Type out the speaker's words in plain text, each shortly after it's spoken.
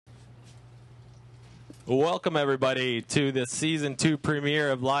Welcome, everybody, to the Season 2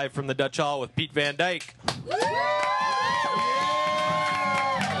 premiere of Live from the Dutch Hall with Pete Van Dyke.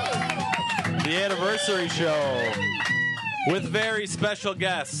 The anniversary show with very special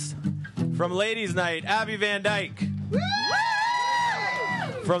guests. From Ladies' Night, Abby Van Dyke.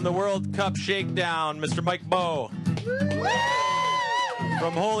 From the World Cup Shakedown, Mr. Mike Bowe.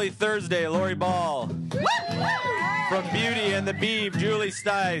 From Holy Thursday, Lori Ball. From Beauty and the Beeb, Julie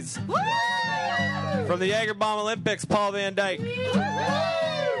Stiles. From the Jagerbomb Olympics, Paul Van Dyke.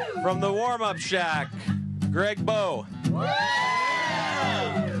 From the Warm-Up Shack, Greg Bowe.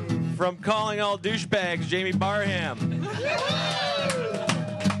 From Calling All Douchebags, Jamie Barham.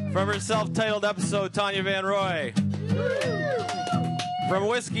 From her self-titled episode, Tanya Van Roy. From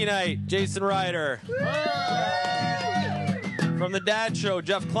Whiskey Night, Jason Ryder. From the Dad Show,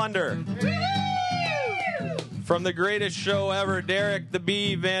 Jeff Klunder. From the greatest show ever, Derek the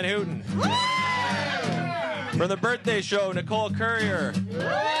Bee Van Houten. From the Birthday Show, Nicole Courier.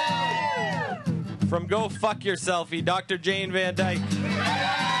 From Go Fuck Yourselfie, Dr. Jane Van Dyke.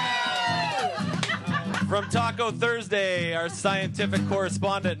 From Taco Thursday, our scientific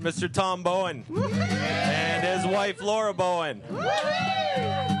correspondent, Mr. Tom Bowen. And his wife, Laura Bowen.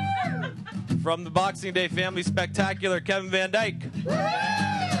 From the Boxing Day Family Spectacular, Kevin Van Dyke.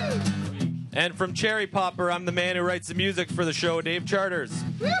 And from Cherry Popper, I'm the man who writes the music for the show, Dave Charters.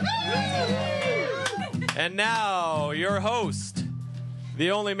 And now, your host,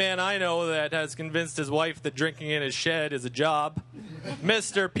 the only man I know that has convinced his wife that drinking in his shed is a job,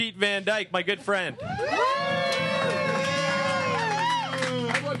 Mr. Pete Van Dyke, my good friend.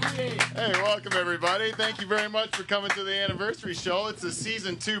 Hey, welcome everybody. Thank you very much for coming to the anniversary show. It's the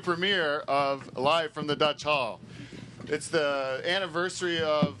Season 2 premiere of Live from the Dutch Hall. It's the anniversary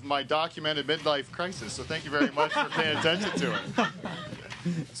of my documented midlife crisis, so thank you very much for paying attention to it.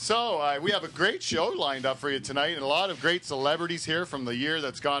 So, we have a great show lined up for you tonight, and a lot of great celebrities here from the year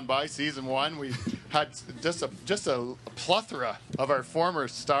that's gone by, Season 1. We've had just a plethora of our former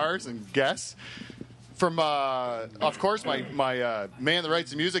stars and guests. From, of course, my man that writes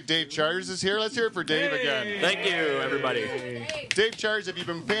the music, Dave Charters, is here. Let's hear it for Dave again. Thank you, everybody. Dave Charters, if you've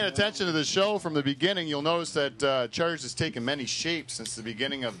been paying attention to the show from the beginning, you'll notice that Charters has taken many shapes since the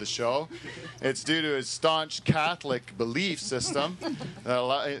beginning of the show. It's due to his staunch Catholic belief system.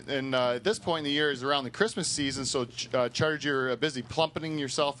 And at this point in the year is around the Christmas season, so Charters, you're busy plumpeting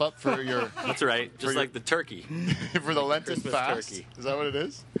yourself up for your... That's right, just like the turkey. For the Lenten Christmas fast. Turkey. Is that what it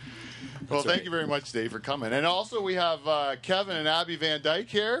is? Well, thank you very much, Dave, for coming. And also we have Kevin and Abby Van Dyke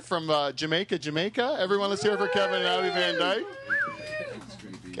here from Jamaica. Everyone, let's hear it for Kevin and Abby Van Dyke.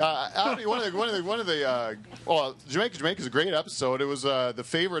 Abby, Jamaica is a great episode. It was the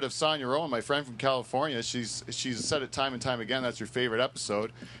favorite of Sonia Rowan, my friend from California. She's said it time and time again. That's her favorite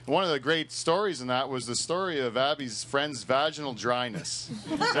episode. And one of the great stories in that was the story of Abby's friend's vaginal dryness.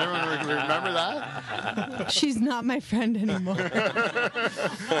 Does everyone remember that? She's not my friend anymore.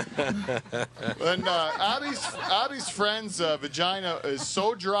 And Abby's friend's vagina is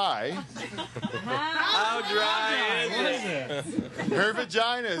so dry. How dry is it? Her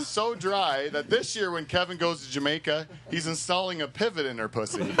vagina is so dry that this year when Kevin goes to Jamaica, he's installing a pivot in her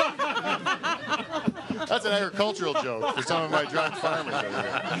pussy. That's an agricultural joke for some of my drunk farmers over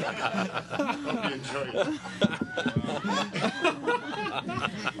here. Hope you enjoy it.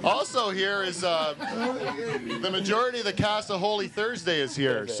 Also here is the majority of the cast of Holy Thursday is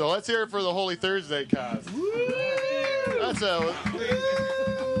here. So let's hear it for the Holy Thursday cast. That's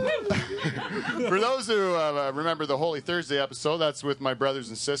for those who remember the Holy Thursday episode, that's with my brothers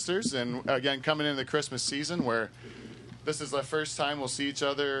and sisters. And again, coming into the Christmas season where this is the first time we'll see each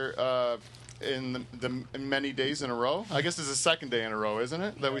other in many days in a row. I guess it's the second day in a row, isn't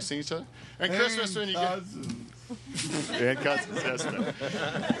it, that we see each other? And Christmas when you get... And cousins, yes. And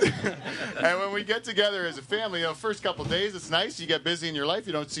when we get together as a family, first couple of days, it's nice. You get busy in your life.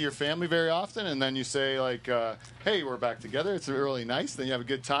 You don't see your family very often. And then you say, like, hey, we're back together. It's really nice. Then you have a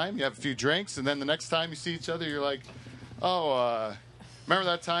good time. You have a few drinks. And then the next time you see each other, you're like, oh, remember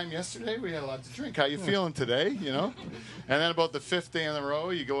that time yesterday? We had a lot to drink. How you feeling today? You know? And then about the fifth day in a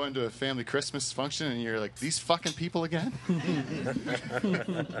row, you go into a family Christmas function, and you're like, these fucking people again?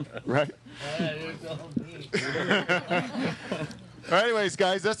 Right? Anyways,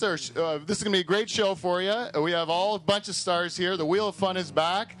 guys, that's our. This is going to be a great show for you. We have a bunch of stars here. The Wheel of Fun is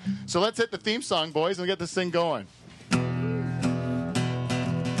back. So let's hit the theme song, boys, and get this thing going.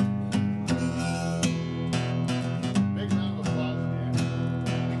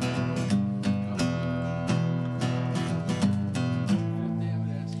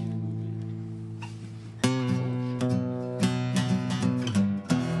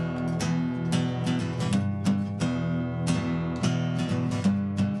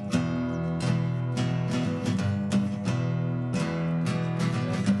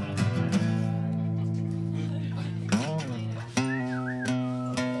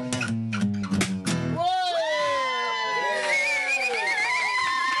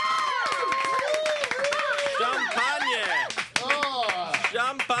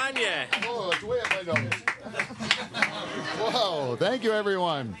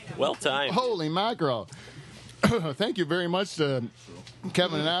 everyone. Well timed. Holy mackerel. Thank you very much to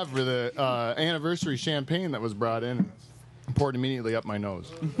Kevin and Av for the anniversary champagne that was brought in. Poured immediately up my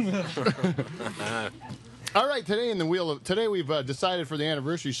nose. All right, today we've decided for the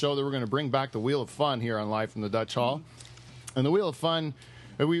anniversary show that we're going to bring back the Wheel of Fun here on Live from the Dutch Hall. And the Wheel of Fun,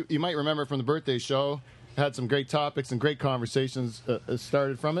 you might remember from the birthday show, had some great topics and great conversations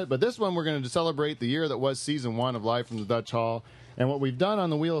started from it. But this one, we're going to celebrate the year that was season 1 of Live from the Dutch Hall. And what we've done on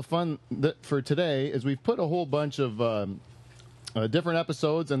the Wheel of Fun for today is we've put a whole bunch of different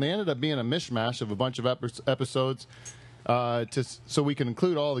episodes, and they ended up being a mishmash of a bunch of episodes so we can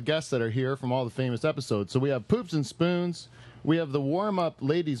include all the guests that are here from all the famous episodes. So we have Poops and Spoons, we have the warm-up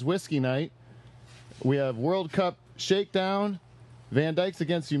Ladies Whiskey Night, we have World Cup Shakedown, Van Dykes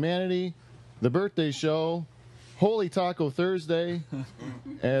Against Humanity, The Birthday Show, Holy Taco Thursday,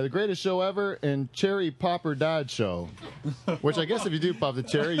 the Greatest Show Ever, and Cherry Popper Dad Show. Which I guess if you do pop the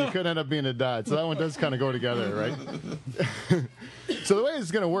cherry, you could end up being a dad. So that one does kind of go together, right? So the way it's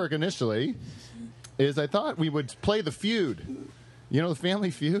going to work initially is I thought we would play The Feud. You know the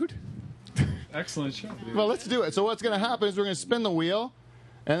Family Feud? Excellent show. Well, let's do it. So what's going to happen is we're going to spin the wheel,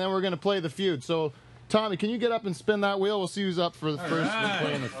 and then we're going to play The Feud. So, Tommy, can you get up and spin that wheel? We'll see who's up for the first one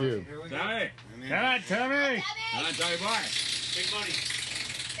playing The Feud. Tommy! Come on, Tommy! Come on, Tommy boy! Big money.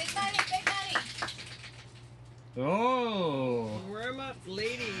 Big money, big money. Oh! Warm up,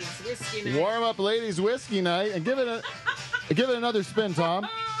 ladies, whiskey night. Warm up, Ladies Whiskey Night, and give it another spin, Tom.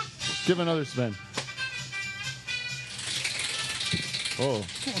 Give it another spin. Oh,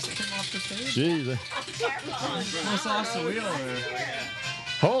 Almost came off the stage. jeez. Almost lost the wheel there.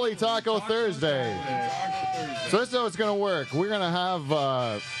 Holy Taco Thursday. So this is how it's going to work. We're going to have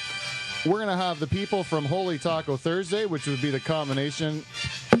the people from Holy Taco Thursday, which would be the combination.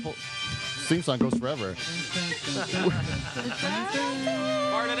 Theme song goes forever.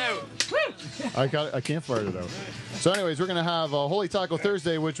 Fart it out. I can't fart it out. So, anyways, we're going to have Holy Taco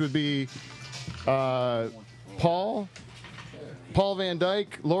Thursday, which would be Paul Van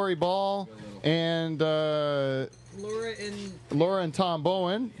Dyke, Lori Ball, and Laura and Tom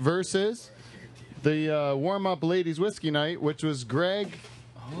Bowen versus the warm-up Ladies Whiskey Night, which was Greg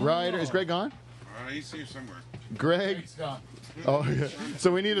Ryder. Is Greg gone? He's here somewhere. Greg. Oh, yeah.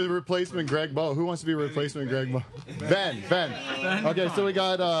 So we need a replacement Greg Bow. Who wants to be a replacement Greg Bow? Ben. Okay, so we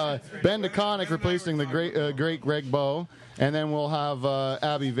got Ben DeConnick replacing the great Greg Bow. And then we'll have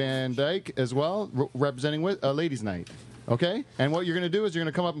Abby Van Dyke as well, representing Ladies Night. Okay? And what you're going to do is you're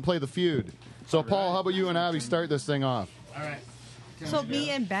going to come up and play The Feud. So, Paul, how about you and Abby start this thing off? All right. So me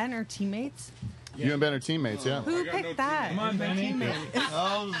and Ben are teammates? You and Ben are teammates, yeah. Who picked that? Come on, Benny.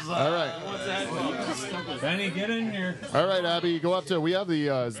 All right. Benny, get in here. All right, Abby, go up to. We have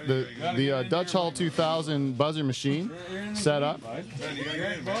the Dutch Hall 2000 buzzer machine set up.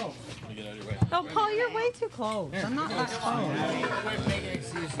 Oh, Paul, you're way too close. I'm not that close.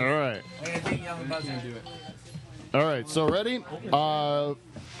 All right. All right, so ready?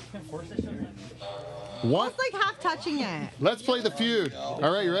 One. It's like half touching it. Let's play The Feud. All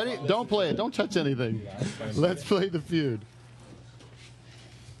right, you ready? Don't play it. Don't touch anything. Let's play The Feud.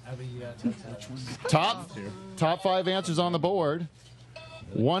 Top 5 answers on the board.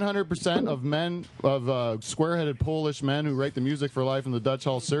 100% of men, square-headed Polish men who write the music for Life in the Dutch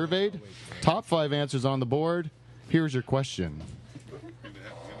Hall surveyed. Top 5 answers on the board. Here's your question.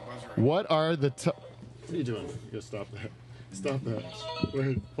 What are the top... What are you doing? You gotta stop that. Stop that.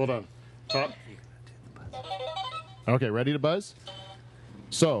 Wait, hold on. Top... Okay, ready to buzz?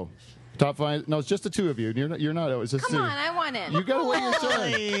 So, top 5. No, it's just the two of you. You're not. It's just Come two. on, I want it. You gotta wait your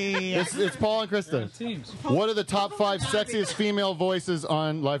turn. It's Paul and Krista. Teams. What are the top 5 sexiest female voices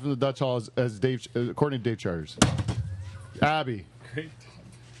on Life in the Dutch Hall as Dave, according to Dave Charters? Abby.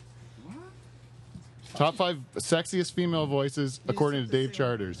 Top 5 sexiest female voices according to Dave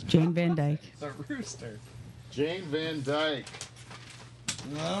Charters. Jane Van Dyke. The rooster. Jane Van Dyke.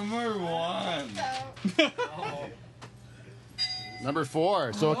 Number 1. Number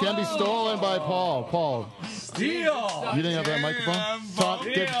 4. So it can be stolen by Paul. Paul. Steal. You didn't have that microphone? Tom,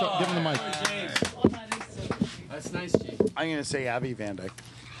 give him the mic. That's nice, Jake. I'm going to say Abby Van Dyke.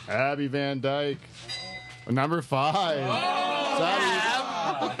 Abby Van Dyke. Number 5. So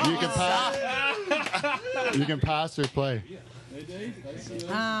Abby, you can pass or play.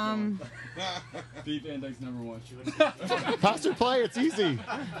 Pete Van Dyke's number 1. Pass or play, it's easy.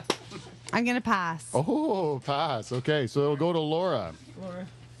 I'm going to pass. Oh, pass. Okay, so it'll go to Laura.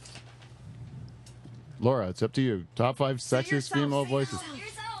 Laura, it's up to you. Top 5 sexiest female voices.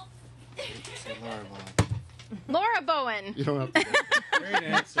 Laura Bowen. You don't have to. Great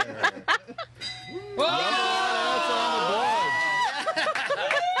answer. That's on the board.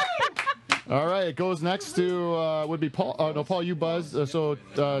 All right, it goes next to would be Paul. No, Paul, you buzz.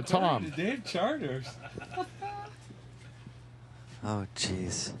 Tom. Dave Charters. Oh,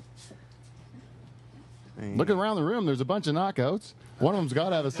 jeez. Look around the room. There's a bunch of knockouts. One of them's got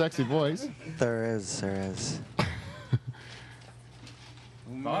to have a sexy voice. There is.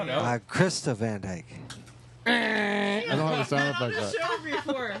 Krista Van Dyke. I don't have a sound effect like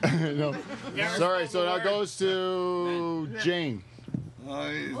that. No. Sorry, so now it goes to Jane.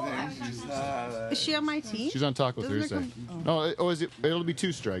 Is she on my team? She's on Taco Doesn't it Thursday. come- No, it'll be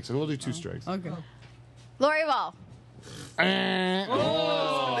 2 strikes. We'll do 2 strikes. Okay. Lori Ball.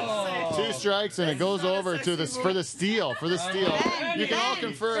 2 strikes, and it goes over to the for the steal. For the steal, you can all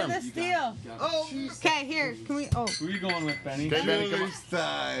confirm. For the steal. Oh. Okay, here. Can we? Oh. Who are you going with, Benny? Okay, Benny, come on.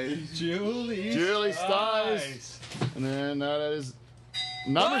 Julie Stiles. And then that is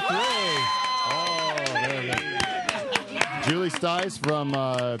number 3. Oh, there we go. Julie Stiles from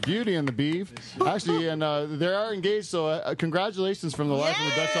Beauty and the Beef. Actually, and they are engaged, so congratulations from the Life of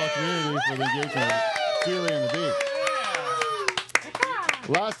the Dutch Hall community for the engagement of Julie and the Beef.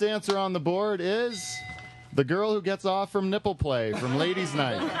 Last answer on the board is the girl who gets off from nipple play from Ladies'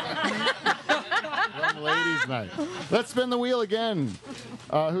 Night. From Ladies' Night. Let's spin the wheel again.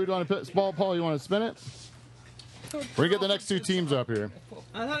 Who do you want to put? Paul, you want to spin it? We're going to get the next 2 teams up here.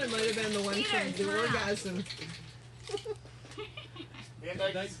 I thought it might have been the one from the orgasm.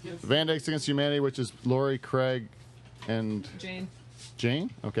 Van Dykes Against Humanity, which is Lori, Craig, and Jane. Jane?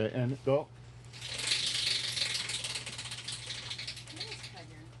 Okay, and go.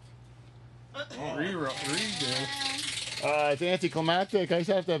 It's anticlimactic. I just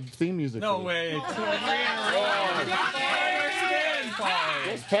have to have theme music. No for way. it.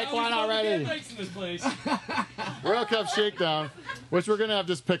 Just pick one already. World Cup Shakedown, which we're gonna have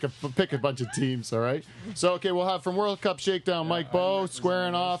just pick a bunch of teams. All right. So okay, we'll have from World Cup Shakedown Mike Bowe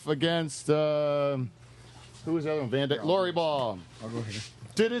squaring off against who was the other one? Van Dyke. Lori Ball. I'll go here.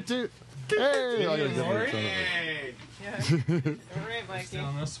 Did it do? Hey, I'll get a Lori. different All right, Mikey.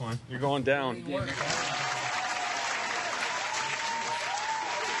 On this one. You're going down. That's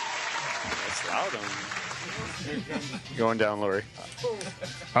loud on you. Going down, Lori.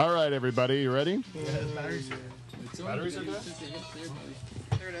 All right, everybody, you ready? Batteries are good?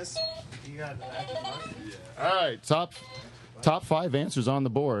 There it is. All right, top 5 answers on the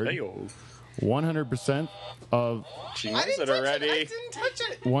board. 100% of She knows it already. I didn't touch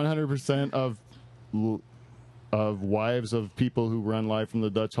it. 100% of wives of people who run live from the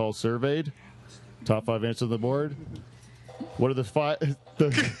Dutch Hall surveyed. Top 5 answers on the board. What are the 5?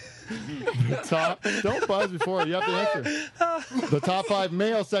 The top. Don't buzz before you have to answer. The top 5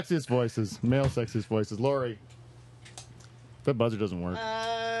 male sexiest voices. Male sexiest voices. Lori. That buzzer doesn't work.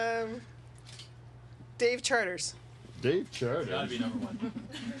 Dave Charters. Dave Charters. Gotta be number 1.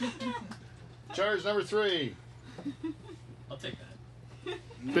 Charters number 3. I'll take that.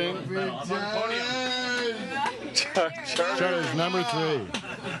 Bing. I'm on the podium. Charters number 3.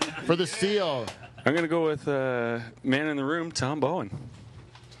 For the steal. I'm going to go with man in the room, Tom Bowen.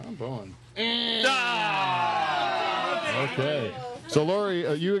 Tom Bowen. Okay. So, Lori,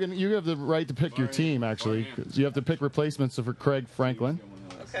 you have the right to pick your team, actually. You have to pick replacements for Craig Franklin.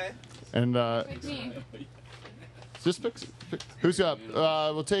 Okay. And just pick. Who's up?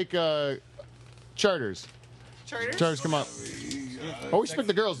 We'll take Charters. Charters? Charters, come up. Oh, we should pick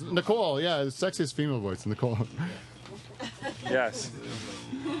the girls. Nicole, yeah, the sexiest female voice, Nicole. Yes.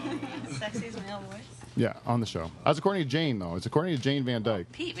 Sexiest male voice. Yeah, on the show. That's according to Jane, though. It's according to Jane Van Dyke.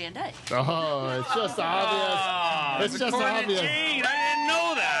 Pete Van Dyke. Oh, it's just obvious. It's just obvious. Jane, I didn't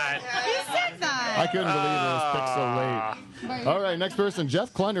know that. You said that. I couldn't believe it was picked so late. All right, next person,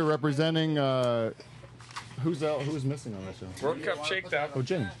 Jeff Klunder representing. Who's missing on that show? World Cup Shakedown. Oh,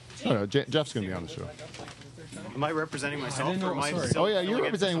 Jane. Oh, no, Jeff's going to be on the show. Am I representing myself or am I? Oh, yeah, you're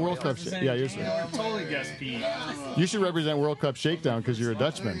representing World Cup. Yeah, you're. Totally guessed Pete. You should represent World Cup Shakedown because you're a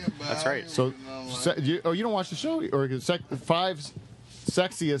Dutchman. That's right. So, you don't watch the show? Or 5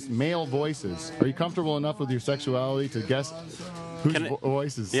 sexiest male voices. Are you comfortable enough with your sexuality to guess whose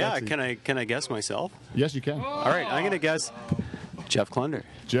voice is sexy? Yeah, can I guess myself? Yes, you can. All right, I'm gonna guess Jeff Klunder.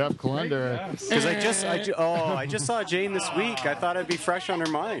 Jeff Klunder. Because I just saw Jane this week. I thought it'd be fresh on her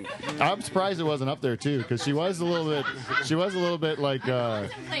mind. I'm surprised it wasn't up there too, because she was a little bit like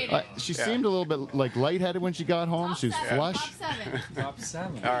she seemed a little bit like lightheaded when she got home. She was flush, Top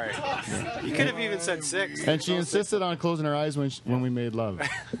 7. All right, you could have even said 6. and she insisted on closing her eyes when we made love.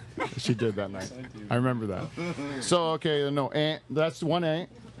 She did that night. I remember that. So okay, no, that's 1A.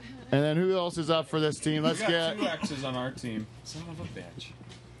 And then who else is up for this team? Let's We got get 2 X's on our team. Son of a bitch.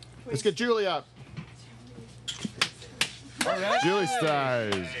 let's get Julie up. All right. Julie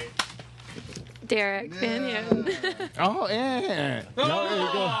Stiles. Derek Van Houten. Oh, yeah. No, there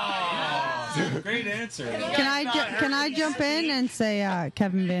you go. Great answer. Can I jump in and say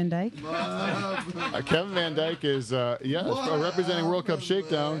Kevin Van Dyke? Kevin Van Dyke is, representing World Cup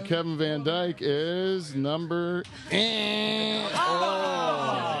Shakedown. Kevin Van Dyke is number...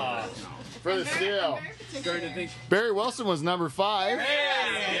 For the steal. Barry Wilson was number 5.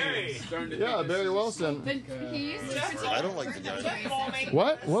 Yeah, Barry Wilson. I don't like vagina.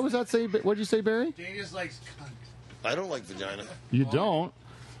 What? What was that say? What did you say, Barry? Daniels likes I don't like vagina. You don't?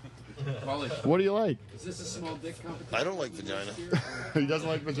 What do you like? Is this a small dick competition? I don't like vagina. He doesn't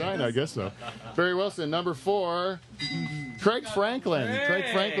like vagina, I guess so. Barry Wilson, number 4. Craig Franklin. Craig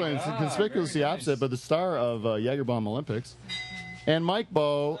Franklin is conspicuously absent, but the star of Jagerbomb Olympics. And Mike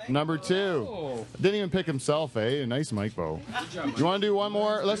Bowe, number 2. Didn't even pick himself, eh? Nice Mike Bowe. You want to do one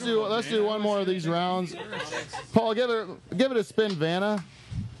more? Let's do one more of these rounds. Paul, give it a spin, Vanna.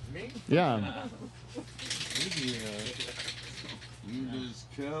 Yeah.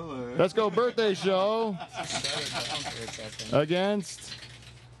 Let's go birthday show against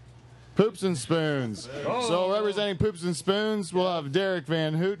Poops and Spoons. So representing Poops and Spoons, we'll have Derek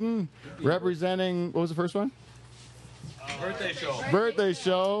Van Houten. Representing, what was the first one? Birthday show. Birthday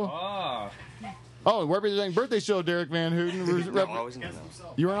show. Oh, representing birthday show, Derek Van Houten.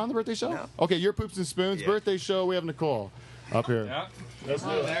 You weren't on the birthday show? No. Okay, you're Poops and Spoons. Yeah. Birthday show, we have Nicole up here. Yeah. Let's do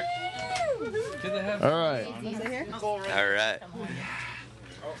it. All right. All right.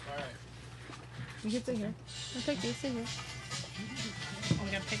 You can sit here. I'll take you. Sit here.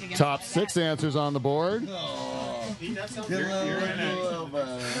 Top 6 answers on the board.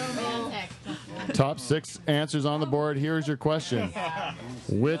 Top 6 answers on the board. Here's your question.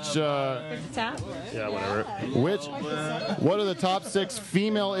 Which, yeah, whatever. What are the top 6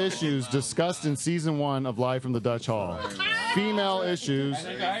 female issues discussed in season 1 of Live from the Dutch Hall? Female issues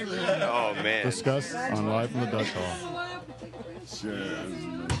discussed on Live from the Dutch Hall.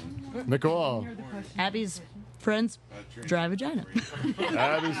 Nicole. Abby's friends dry vagina.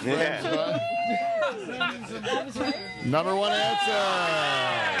 Abby's friends Number 1 answer.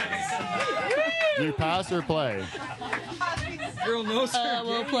 Do you pass or play? Girl knows her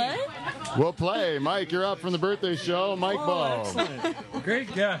we'll play. We'll play. Mike, you're up from the birthday show. Mike Bowe.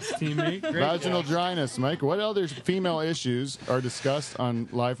 Great guess, teammate. Great Vaginal dryness. Mike, what other female issues are discussed on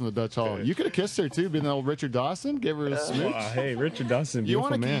Live from the Dutch Hall? You could have kissed her, too, being the old Richard Dawson. Give her a smooch. Hey, Richard Dawson,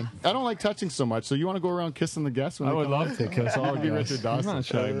 beautiful man. I don't like touching so much, so you want to go around kissing the guests when I would love to kiss all of you. Richard Dawson. I'm not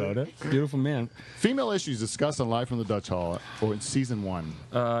shy about it. Beautiful man. Female issues discussed on Live from the Dutch Hall in season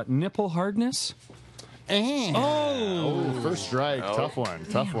 1. Nipple hardness. First strike. Tough one.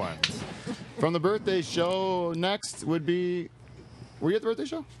 From the birthday show, next would be... Were you at the birthday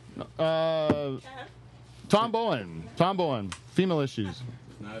show? Tom Bowen. Tom Bowen. Female issues.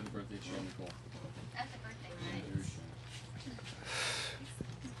 Not at the birthday show, Nicole. At the birthday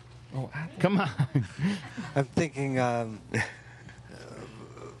night. Come on. I'm thinking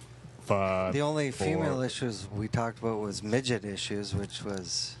Five, the only 4. female issues we talked about was midget issues, which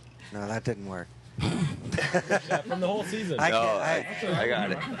was... No, that didn't work. From the whole season. I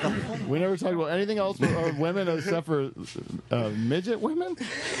got it. We never talked about anything else for women except for midget women?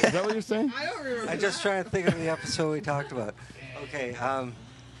 Is that what you're saying? I don't remember. I'm just trying to think of the episode we talked about. Okay,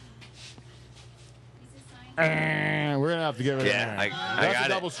 we're going to have to give it Yeah, I That's got a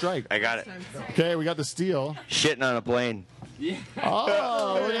double strike. I got it. Okay, we got the steal. Shitting on a plane. Yeah.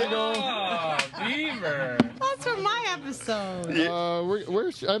 Oh, there you go. Oh, Beaver. That's from my episode.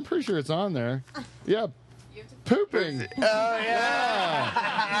 I'm pretty sure it's on there. Yeah. Pooping. Oh,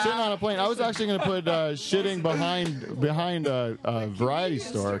 yeah. Sitting on a plane. I was actually going to put shitting behind a variety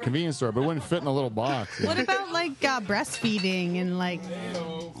store, a convenience store, but it wouldn't fit in a little box. What about like breastfeeding and like?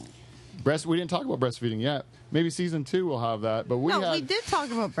 We didn't talk about breastfeeding yet. Maybe season 2 will have that. But we we did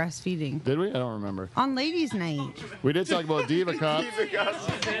talk about breastfeeding. Did we? I don't remember. On Ladies' Night. We did talk about Diva Cup. We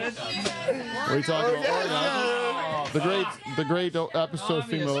talked about orgasm. The great episode of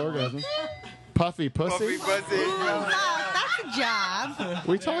Female Orgasm. Puffy Pussy. That's a job.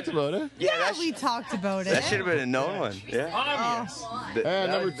 We talked about it. Yeah, we talked about it. That should have been a known one. Yeah. Obvious.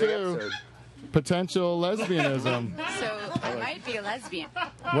 And number 2, potential lesbianism. So I might be a lesbian.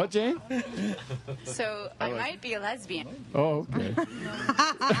 What, Jane? So I might be a lesbian. Oh, okay.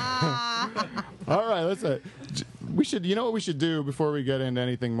 All right, let's. We should. You know what we should do before we get into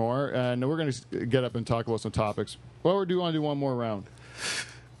anything more, and we're going to get up and talk about some topics. Or do you want to do one more round?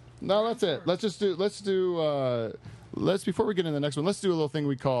 No, that's it. Let's do. Before we get into the next one, let's do a little thing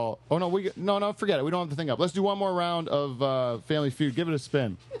we call. Oh no, no, forget it. We don't have the thing up. Let's do one more round of Family Feud. Give it a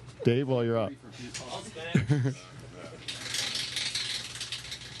spin, Dave, while you're up.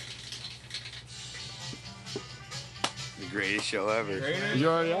 Greatest show ever. You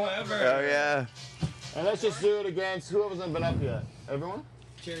already are? Oh, yeah. And let's just do it against who hasn't been up yet. Everyone?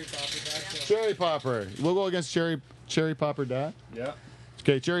 Cherry popper. Cherry Popper. We'll go against Cherry Popper Dad. Yeah.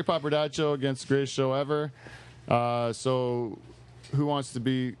 Okay, Cherry Popper Dad show against Greatest Show Ever. So who wants to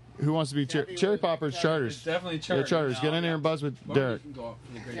be Cherry Popper's Charters? It's definitely Yeah, Charters. Charters. Get in there and buzz with Derek. All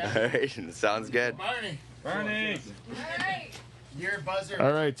right, sounds good. Barney. Your buzzer.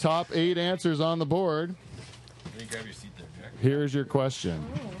 All right, top 8 answers on the board. Grab your seat there, Jack. Here's your question.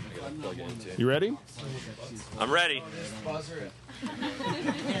 You ready? I'm ready. Buzzer it. Yeah,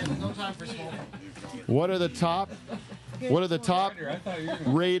 there's no time for smoking. What are the top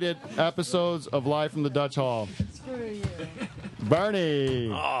rated episodes of Live from the Dutch Hall? Screw you.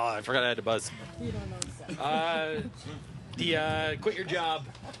 Barney. Oh, I forgot I had to buzz. You don't know. The Quit Your Job.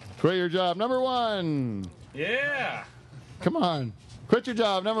 Quit Your Job, number 1. Yeah. Come on. Quit Your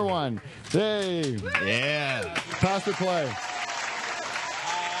Job, number 1. Hey. Yeah. Pass or play? I'll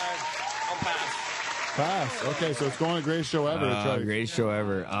pass. Pass. Okay, so it's going to Greatest Show Ever. That's right. Greatest show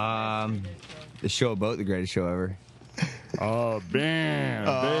ever. The show about the greatest show ever. Oh, bam.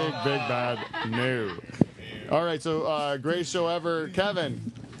 Big bad no. All right, so Greatest Show Ever.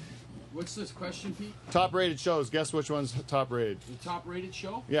 Kevin, What's this question, Pete? top rated shows. Guess which one's top rated? The top rated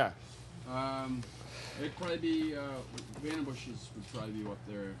show? Yeah. It'd probably be Vandenbush's would probably be what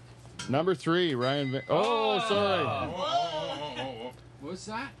they're. Number 3, Ryan. Sorry. What's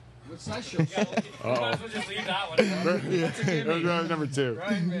that? What's that show? Uh-oh. Just leave that one. That was number 2.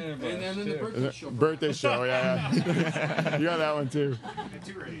 And then the birthday show. Birthday show, yeah. You got that one too.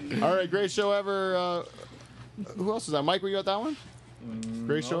 All right, Greatest Show Ever. Who else is that? Mike, were you at that one?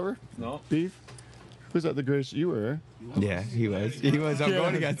 Greatest Show Ever? No. Beef? Who's at the greatest? You were. Yeah, he was. He was. I'm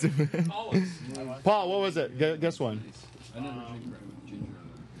going against him. Paul, what was it? Guess one. I never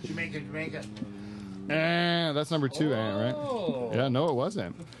drink Jamaica. That's number 2, right? Yeah, no, it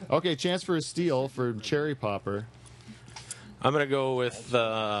wasn't. Okay, chance for a steal for Cherry Popper. I'm gonna go with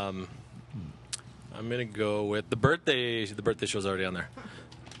the birthday. The birthday show's already on there.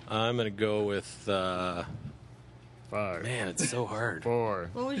 I'm gonna go with 5. man, it's so hard. 4.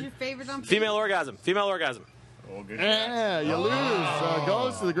 What was your favorite on Female orgasm. Female orgasm. Yeah, you lose.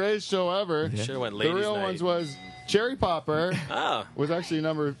 Goes to the Greatest Show Ever. Should have went The ladies' real night. ones was Cherry Popper. Oh. Was actually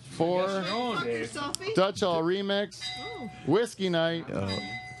number 4. Dutch Hall Remix. Whiskey Night.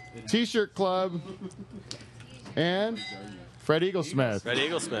 T-Shirt Club. And Fred Eaglesmith. Fred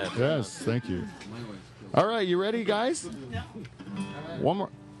Eaglesmith. Yes, thank you. All right, you ready, guys? One more.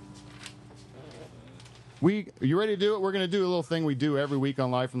 You ready to do it? We're going to do a little thing we do every week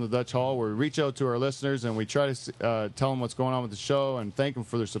on Live from the Dutch Hall where we reach out to our listeners and we try to tell them what's going on with the show and thank them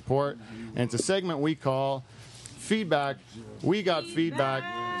for their support. And it's a segment we call Feedback. We got feedback.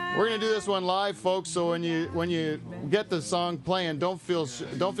 We're going to do this one live, folks, so when you get the song playing, don't feel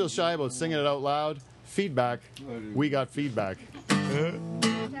shy about singing it out loud. Feedback. We got feedback.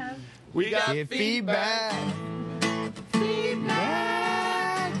 We got feedback.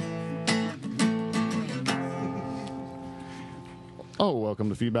 Oh, welcome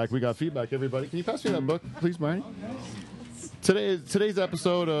to Feedback. We got feedback, everybody. Can you pass me that book, please, Barney? Today's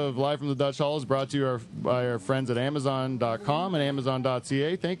episode of Live from the Dutch Hall is brought to you by our friends at Amazon.com and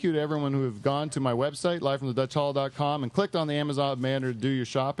Amazon.ca. Thank you to everyone who have gone to my website, livefromthedutchhall.com, and clicked on the Amazon banner to do your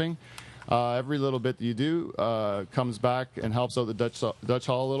shopping. Every little bit that you do comes back and helps out the Dutch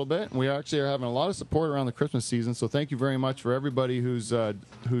Hall a little bit. And we actually are having a lot of support around the Christmas season, so thank you very much for everybody who's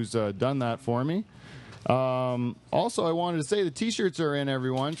done that for me. Also, I wanted to say the T-shirts are in,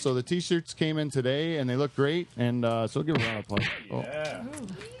 everyone. So the T-shirts came in today, and they look great. And so give a round of applause. Yeah.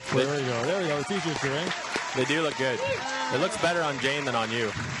 Oh. There we go. There we go. The T-shirts are in. They do look good. It looks better on Jane than on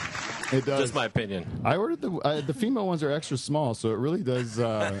you. It does. Just my opinion. I ordered the female ones are extra small, so it really does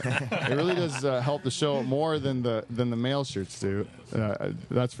help the show more than the male shirts do.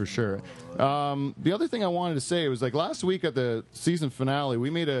 That's for sure. The other thing I wanted to say was like last week at the season finale, we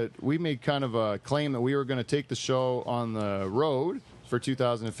made kind of a claim that we were going to take the show on the road for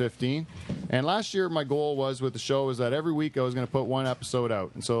 2015. And last year, my goal with the show was that every week I was going to put one episode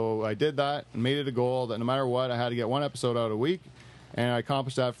out, and so I did that and made it a goal that no matter what, I had to get one episode out a week. And I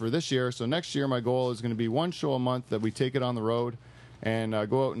accomplished that for this year. So next year, my goal is going to be one show a month that we take it on the road and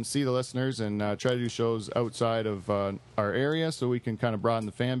go out and see the listeners and try to do shows outside of our area so we can kind of broaden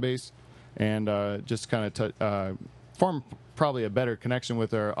the fan base and just kind of form probably a better connection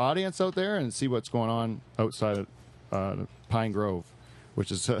with our audience out there and see what's going on outside of Pine Grove,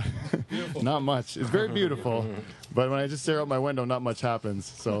 which is not much. It's very beautiful, but when I just stare out my window, not much happens.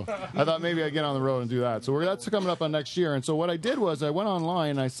 So I thought maybe I'd get on the road and do that. So that's coming up on next year. And so what I did was I went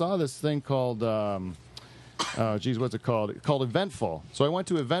online and I saw this thing called what's it called? It's called Eventful. So I went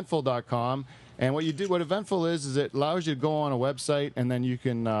to eventful.com, and what Eventful is it allows you to go on a website, and then you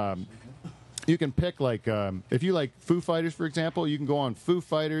can pick, like, if you like Foo Fighters, for example, you can go on Foo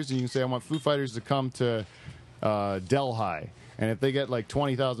Fighters, and you can say, I want Foo Fighters to come to Delhi. And if they get like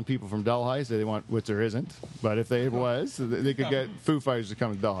 20,000 people from Delhi, say they want, which there isn't, but if they was, they could get Foo Fighters to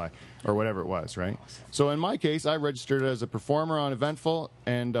come to Delhi, or whatever it was, right? So in my case, I registered as a performer on Eventful,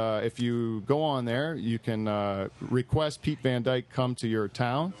 and if you go on there, you can request Pete Van Dyke come to your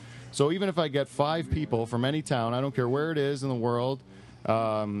town. So even if I get 5 people from any town, I don't care where it is in the world,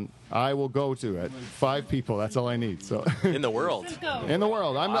 I will go to it. 5 people, that's all I need. So in the world. In the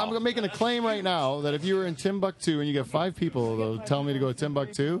world. I'm making a claim right now that if you were in Timbuktu and you get 5 people that'll tell me to go to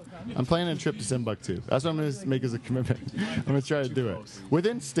Timbuktu, I'm planning a trip to Timbuktu. That's what I'm going to make as a commitment. I'm going to try to do it.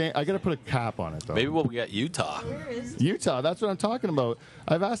 I got to put a cap on it, though. Maybe we'll get Utah. Utah, that's what I'm talking about.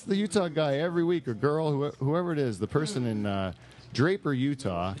 I've asked the Utah guy every week, or girl, whoever it is, the person in Draper,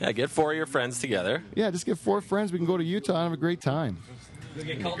 Utah. Yeah, get 4 of your friends together. Yeah, just get 4 friends. We can go to Utah and have a great time. You'll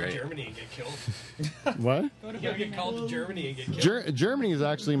get called to Germany and get killed. What? You'll get called to Germany and get killed. Germany is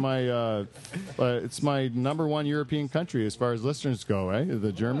actually my it's my number 1 European country as far as listeners go, eh?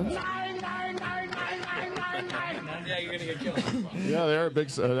 The Germans. Yeah, you're gonna get killed. Yeah, they're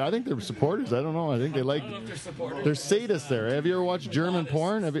big. I think they're supporters. I don't know. I think they like. They're sadists there. Have you ever watched German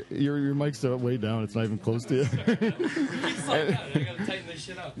porn? Your mic's way down. It's not even close to you. I gotta tighten this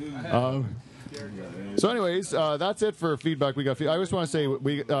shit up. So, anyways, that's it for feedback. I just want to say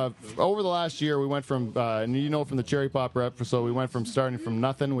we over the last year we went from and from the Cherry Popper episode we went from starting from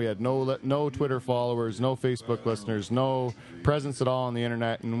nothing. We had no Twitter followers, no Facebook listeners, no presence at all on the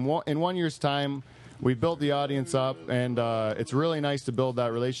internet. And in 1 year's time, we built the audience up, and it's really nice to build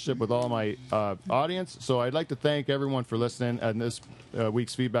that relationship with all my audience. So I'd like to thank everyone for listening. And this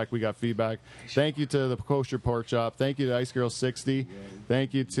week's feedback, we got feedback. Thank you to the Kosher Pork Chop. Thank you to Ice Girl 60.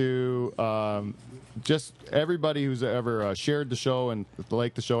 Thank you to just everybody who's ever shared the show and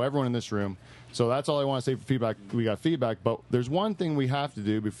liked the show, everyone in this room. So that's all I want to say for feedback. We got feedback, but there's one thing we have to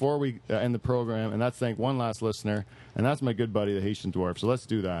do before we end the program, and that's thank one last listener, and that's my good buddy, the Haitian Dwarf. So let's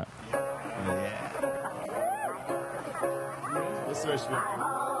do that. Yeah. This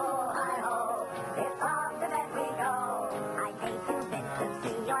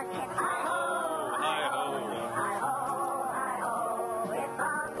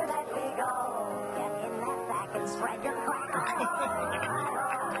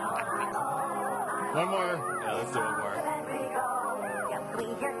one more. Yeah, let's do one more.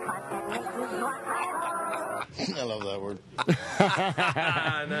 I love that word.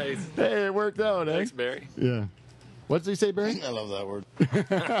 Nice. Hey, it worked out, eh? Thanks, Barry. Yeah. What did he say, Barry? I love that word.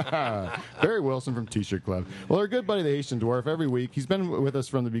 Barry Wilson from T-Shirt Club. Well, our good buddy, the Haitian Dwarf, every week, he's been with us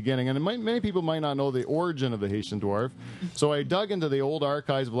from the beginning, and many people might not know the origin of the Haitian Dwarf. So I dug into the old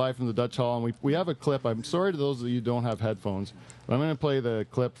archives of Live from the Dutch Hall, and we have a clip. I'm sorry to those of you who don't have headphones, but I'm going to play the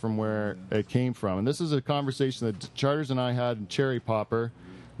clip from where it came from. And this is a conversation that Charters and I had in Cherry Popper.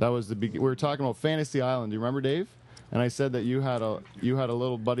 That was we were talking about Fantasy Island. Do you remember, Dave? And I said that you had a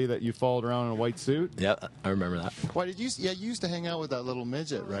little buddy that you followed around in a white suit. Yeah, I remember that. Why did you? Yeah, you used to hang out with that little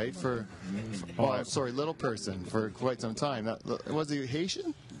midget, right? Little person for quite some time. Was he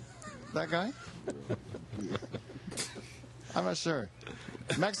Haitian? That guy? I'm not sure.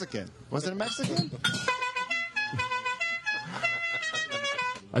 Mexican? Was it a Mexican?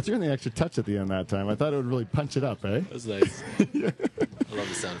 I threw in the extra touch at the end that time. I thought it would really punch it up, eh? That was nice. I love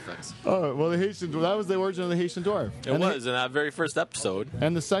the sound effects. Oh, well, that was the origin of the Haitian Dwarf. It was in that very first episode.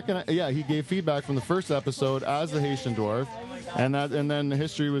 And the second, he gave feedback from the first episode as the Haitian Dwarf, and then the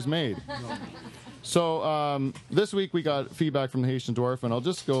history was made. So this week we got feedback from the Haitian Dwarf, and I'll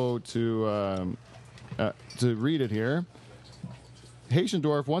just go to read it here. Haitian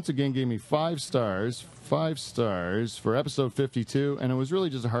Dwarf once again gave me 5 stars for episode 52, and it was really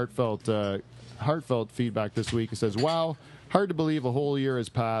just a heartfelt feedback this week. It says, "Wow, hard to believe a whole year has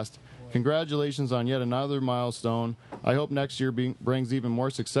passed. Congratulations on yet another milestone. I hope next year brings even more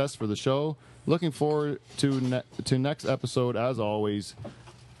success for the show. Looking forward to next episode as always,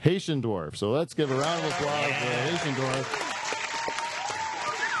 Haitian Dwarf." So let's give a round of applause for Haitian Dwarf.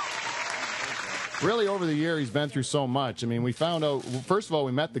 Really, over the year, he's been through so much. I mean, we found out, first of all,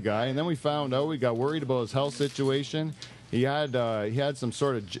 we met the guy, and then we found out we got worried about his health situation. He had some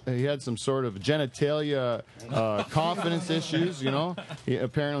sort of genitalia confidence issues. You know,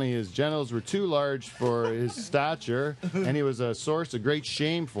 apparently his genitals were too large for his stature, and he was a source of great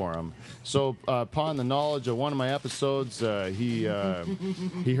shame for him. So, upon the knowledge of one of my episodes, he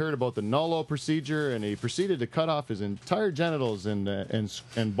heard about the Nullo procedure, and he proceeded to cut off his entire genitals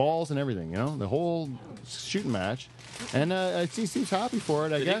and balls and everything. You know, the whole shooting match, and he seems happy for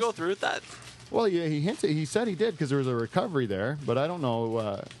it. I guess. Did he go through with that? Well, yeah, he said he did because there was a recovery there, but I don't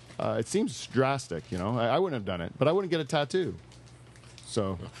know. It seems drastic, you know. I wouldn't have done it, but I wouldn't get a tattoo.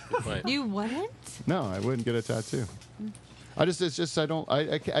 So You wouldn't? no, I wouldn't get a tattoo.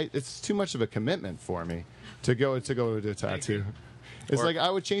 It's too much of a commitment for me to go to a tattoo. It's like I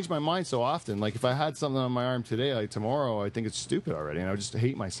would change my mind so often. Like if I had something on my arm today, like tomorrow, I think it's stupid already, and I would just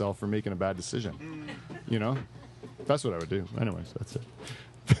hate myself for making a bad decision. You know, that's what I would do. Anyways, that's it.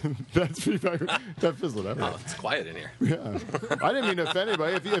 That's that fizzled out. Oh, it's quiet in here. Yeah, I didn't mean to offend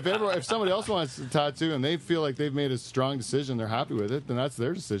anybody. If somebody else wants a tattoo and they feel like they've made a strong decision, they're happy with it, then that's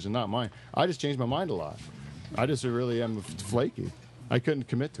their decision, not mine. I just changed my mind a lot. I just really am flaky. I couldn't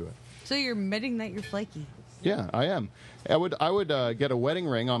commit to it. So you're admitting that you're flaky. Yeah, I am. I would get a wedding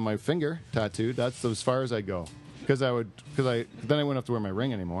ring on my finger tattooed. That's as far as I go, then I wouldn't have to wear my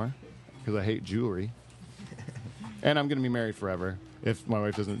ring anymore because I hate jewelry, and I'm going to be married forever if my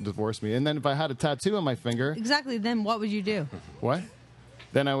wife doesn't divorce me. And then if I had a tattoo on my finger, Exactly. Then what would you do? what?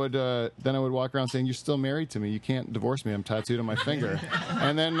 Then I would walk around saying, "You're still married to me. You can't divorce me. I'm tattooed on my finger."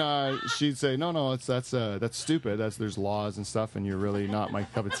 And then she'd say, "No, that's stupid. There's laws and stuff, and you're really not my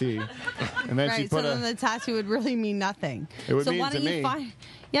cup of tea." And then she Right. put So then the tattoo would really mean nothing. It would so mean why to don't you me. find?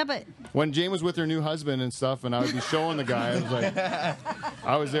 Yeah, but When Jane was with her new husband and stuff, and I would be showing the guy, I was like,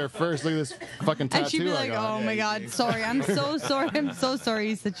 I was there first. Look at this fucking tattoo and she'd be I like, got. "Oh my God, sorry. I'm so sorry. I'm so sorry.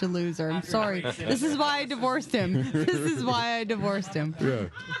 He's such a loser. I'm sorry. This is why I divorced him. This is why I divorced him." Yeah.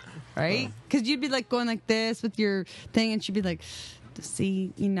 Right? Because you'd be like going like this with your thing, and she'd be like,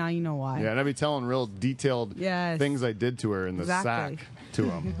 "See, now you know why." Yeah, and I'd be telling real detailed Yes. things I did to her in the Exactly. sack to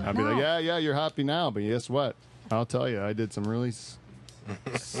him. I'd be like, yeah, you're happy now, but guess what? I'll tell you, I did some really,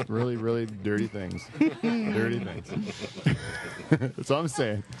 really dirty things. Dirty things. That's all I'm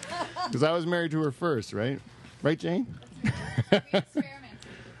saying. Because I was married to her first, right? Right, Jane?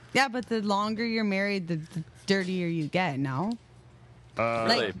 Yeah, but the longer you're married, the dirtier you get. No.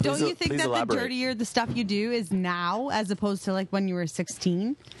 Really? Don't Please- you think please that elaborate. the dirtier the stuff you do is now as opposed to like when you were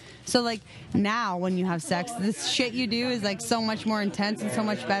 16? So like now when you have sex, this shit you do is like so much more intense and so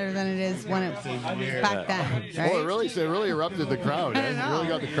much better than it is when it back then. Right? Oh, it really erupted the crowd. I It don't really know.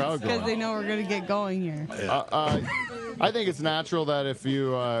 got the crowd Because going. they know we're gonna get going here. I think it's natural that if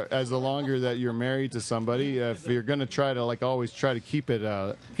you, as the longer that you're married to somebody, if you're going to try to always try to keep it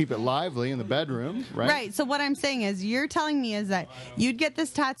lively in the bedroom, right? Right. So what I'm saying is, you're telling me is that you'd get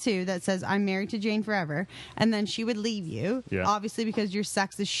this tattoo that says "I'm married to Jane forever," and then she would leave you, Yeah. obviously because your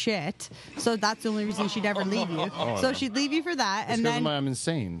sex is shit. So that's the only reason she'd ever leave you. Oh, So no. she'd leave you for that, It's and because then. I'm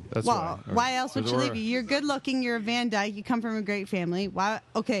insane. That's Well, why. why else would she Or- leave you? You're good looking. You're a Van Dyke. You come from a great family. Why?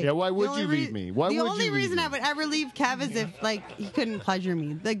 Okay. Yeah, why The would only you leave me? Why the would only you leave reason me? I would ever leave Kev is if he couldn't pleasure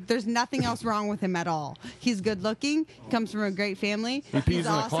me. Like, there's nothing else wrong with him at all. He's good looking. He comes from a great family. He pees He's in the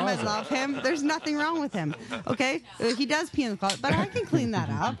awesome. I closet. love him. There's nothing wrong with him. Okay, he does pee in the closet, but I can clean that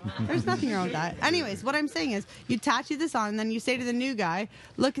up. There's nothing wrong with that. Anyways, what I'm saying is, you tattoo this on, and then you say to the new guy,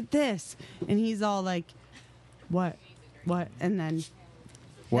 "Look at this," and he's all like, "What? What?" And then.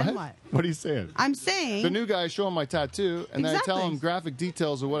 What? Then what? What are you saying? I'm saying The new guy show him my tattoo, and then I tell Exactly. him graphic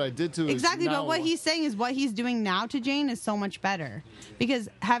details of what I did to his. exactly, now- but what he's saying is what he's doing now to Jane is so much better. Because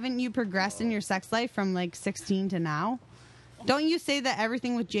haven't you progressed in your sex life from like 16 to now? Don't you say that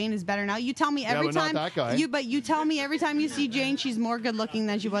everything with Jane is better now? You tell me every but not time that guy. you tell me every time you see Jane, she's more good looking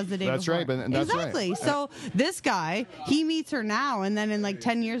than she was the day That's before. right, but that's right. exactly. So this guy, he meets her now, and then in like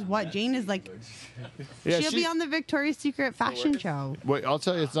 10 years, what? Jane is like, Yeah, she'll be on the Victoria's Secret fashion show. Wait, I'll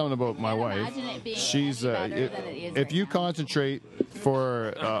tell you something about my wife. imagine it being She's any better than it is if right you now.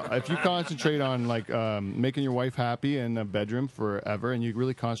 concentrate on making your wife happy in the bedroom forever, and you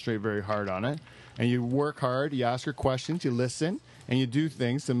really concentrate very hard on it, and you work hard, you ask her questions, you listen, and you do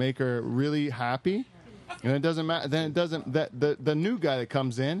things to make her really happy. And it doesn't matter. Then it doesn't. That the new guy that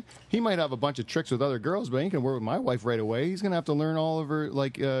comes in, he might have a bunch of tricks with other girls, but he can work with my wife right away. He's gonna have to learn all of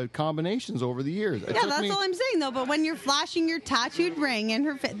her combinations over the years. It Yeah, took that's me- all I'm saying though. But when you're flashing your tattooed ring in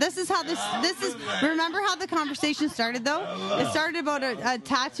her face, this is. Remember how the conversation started though? It started about a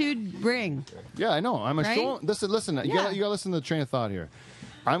tattooed ring. Yeah, I know. I'm a Right? show. Listen. You Yeah. gotta listen to the train of thought here.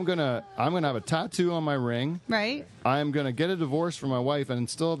 I'm gonna have a tattoo on my ring. Right. I'm gonna get a divorce from my wife and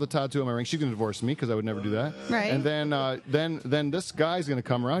still have the tattoo on my ring. She's gonna divorce me because I would never do that. Right. And then this guy's gonna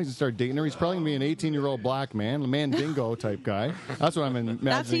come around. He's gonna start dating her. He's probably gonna be an 18-year-old black man, a Mandingo type guy. That's what I'm imagining.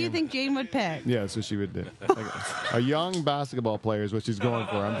 That's who you think Jane would pick. Yeah, so she would do. A young basketball player is what she's going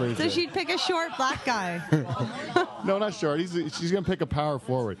for. I'm pretty So sure. she'd pick a short black guy. No, not short. She's gonna pick a power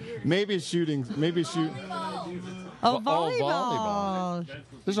forward. Maybe a shooting. Maybe a shoot. Oh, volleyball.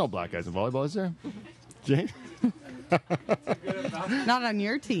 There's no black guys in volleyball, is there? Jane? Not on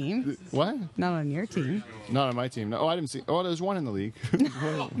your team. What? Not on your team. Not on my team. No, I didn't see. Oh, there's one in the league.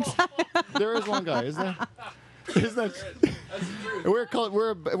 There is one guy, isn't there? Isn't that,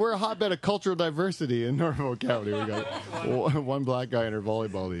 we're a hotbed of cultural diversity in Norfolk County. We got one black guy in our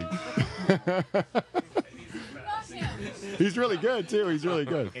volleyball league. He's really good too. He's really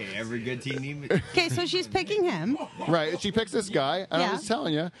good. Hey, every good team needs. Okay, so she's picking him. Right. She picks this guy, and Yeah. I'm just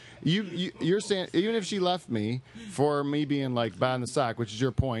telling you, you're saying even if she left me for me being like bad in the sack, which is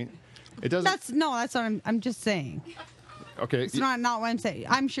your point, it doesn't. That's what I'm just saying. Okay. It's not what I'm saying.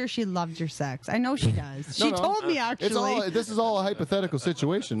 I'm sure she loved your sex. I know she does. She No. told me actually. This is all a hypothetical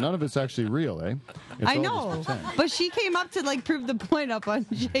situation. None of it's actually real, eh? It's I all know, just pretend. but she came up to like prove the point up on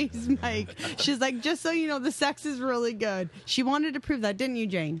Jay's mic. She's like, just so you know, the sex is really good. She wanted to prove that, didn't you,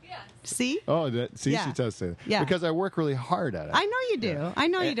 Jane? Yeah. See? Oh, see, Yeah. she does say that. Yeah. Because I work really hard at it. I know you do. I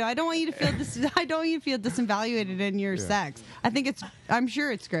know you do. I don't want you to feel this. I don't want you to feel disevaluated in your sex. I think it's. I'm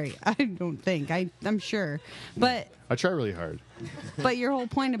sure it's great. I don't think. I'm sure, but. I try really hard. But your whole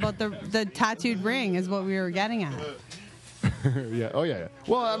point about the tattooed ring is what we were getting at. Yeah. Oh, yeah.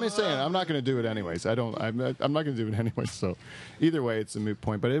 Well, I'm just saying, I'm not going to do it anyways. I'm not going to do it anyways. So, either way, it's a moot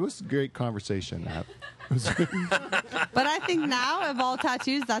point. But it was a great conversation. But I think now, of all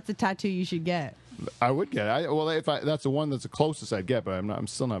tattoos, that's a tattoo you should get. I would get it. That's the one that's the closest I'd get. But I'm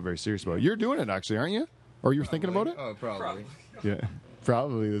still not very serious about it. You're doing it actually, aren't you? Or you're thinking about it? Oh, probably. Yeah.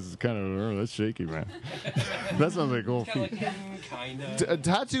 Probably. This is kind of that's shaky, man. That sounds like a cool feat. A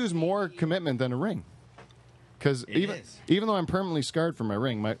tattoo is more commitment than a ring. Because even though I'm permanently scarred from my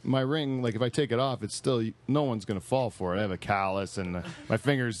ring, my ring, like if I take it off, it's still no one's gonna fall for it. I have a callus and my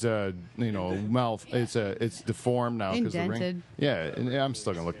fingers, mouth, it's deformed now because the ring. Indented. Yeah, and I'm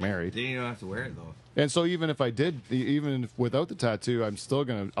still gonna look married. Then you don't have to wear it though. And so even if I did, even without the tattoo,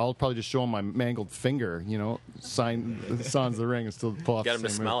 I'll probably just show him my mangled finger, sign sans the ring and still pull off. Get him to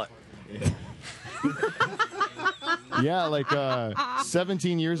smell it. Yeah, like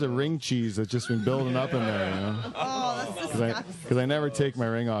 17 years of ring cheese that's just been building up in there, Oh, that's disgusting. Because I never take my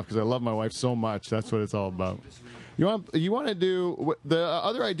ring off because I love my wife so much. That's what it's all about. You want to do the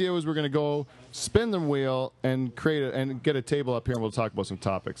other idea was we're going to go spin the wheel and create and get a table up here and we'll talk about some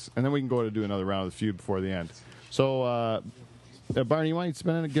topics and then we can go to do another round of the feud before the end. So Barney, you mind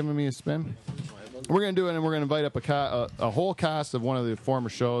spinning and giving me a spin? We're going to do it and we're going to invite up a whole cast of one of the former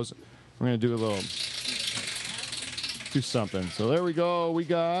shows. We're going to do do something. So there we go. We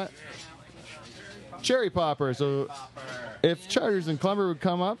got Cherry Popper. So if Charters and Clumber would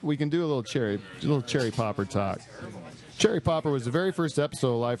come up, we can do a little Cherry Popper talk. Cherry Popper was the very first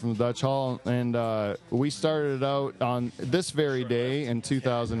episode live from the Dutch Hall, and we started it out on this very day in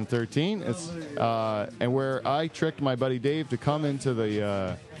 2013. And where I tricked my buddy Dave to come into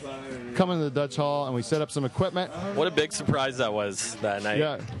the Dutch Hall, and we set up some equipment. What a big surprise that was that night.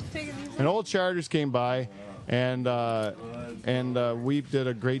 Yeah, and old Charters came by. And we did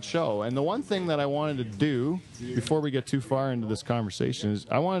a great show. And the one thing that I wanted to do before we get too far into this conversation is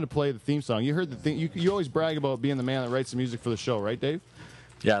I wanted to play the theme song. You heard the theme. You always brag about being the man that writes the music for the show, right, Dave?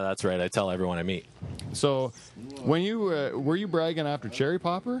 Yeah, that's right. I tell everyone I meet. So, when you were you bragging after Cherry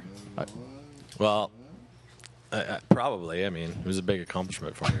Popper? Well, probably. I mean, it was a big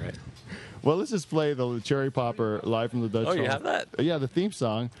accomplishment for me, right? Well, let's just play the Cherry Popper live from the Dutch Hall. Oh, you have that? Yeah, the theme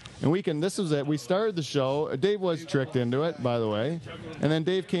song. And this was it. We started the show. Dave was tricked into it, by the way. And then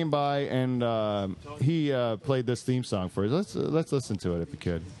Dave came by and he played this theme song for us. Let's listen to it if you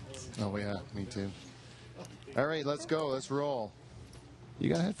could. Oh, yeah, me too. All right, let's go. Let's roll. You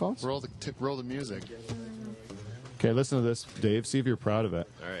got headphones? Roll the music. Okay, listen to this, Dave. See if you're proud of it.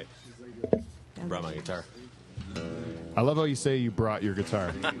 All right. I brought my guitar. I love how you say you brought your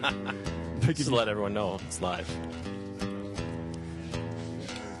guitar. Just to let everyone know it's live.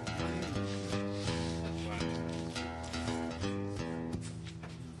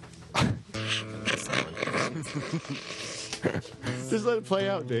 Just let it play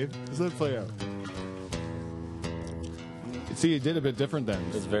out, Dave. Just let it play out. See, you did a bit different then.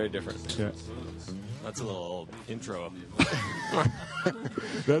 It's very different. Yeah. That's a little intro.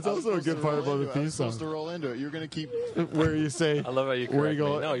 That's also a good part about the I theme was supposed song. to roll into it. You're going to keep. Where you say, I love how you where you correct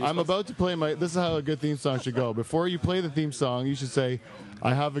go, me. No, you're I'm supposed about to play my, this is how a good theme song should go. Before you play the theme song, you should say,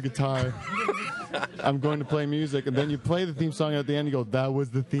 I have a guitar, I'm going to play music, and then you play the theme song, and at the end you go, that was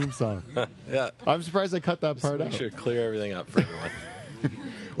the theme song. Yeah. I'm surprised I cut that part Make out. sure to clear everything up for everyone.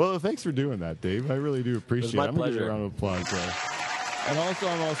 Well, thanks for doing that, Dave. I really do appreciate it. my I'm going to give you a pleasure. round of applause there. And also,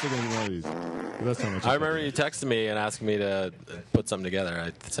 I'm also going to get one of these. That's how much I remember you texted me and asking me to put something together.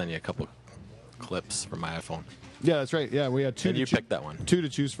 I sent you a couple clips from my iPhone. Yeah, that's right. Yeah, we had two. And you picked that one. Two to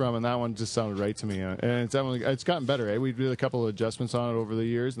choose from, and that one just sounded right to me. And it's gotten better. Eh? We did a couple of adjustments on it over the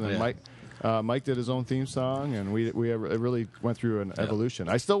years, and then Mike did his own theme song, and it really went through an evolution.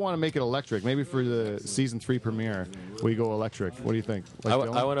 I still want to make it electric. Maybe for the season 3 premiere, we go electric. What do you think? I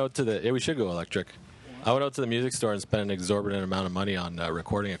went out to the. Yeah, we should go electric. I went out to the music store and spent an exorbitant amount of money on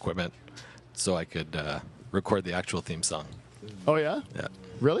recording equipment, so I could record the actual theme song. Oh yeah. Yeah.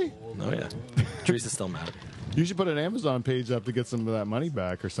 Really? Oh yeah. Teresa's still mad. You should put an Amazon page up to get some of that money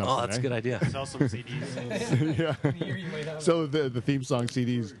back or something. Oh, that's a good idea. Sell some CDs. Yeah. So the theme song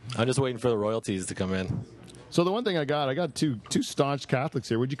CDs. I'm just waiting for the royalties to come in. So the one thing I got two staunch Catholics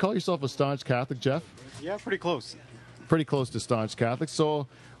here. Would you call yourself a staunch Catholic, Jeff? Yeah, pretty close. Pretty close to staunch Catholics. So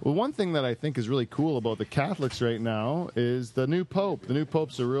one thing that I think is really cool about the Catholics right now is the new Pope. The new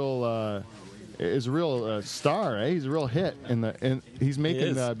Pope's a real star. Eh? He's a real hit and he's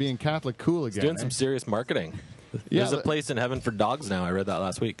making being Catholic cool again. He's doing some serious marketing. Yeah, There's a place in heaven for dogs now. I read that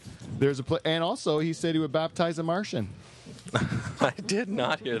last week. There's a and also he said he would baptize a Martian. I did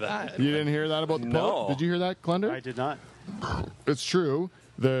not hear that. You didn't hear that about the Pope? Did you hear that, Clunder? I did not. It's true.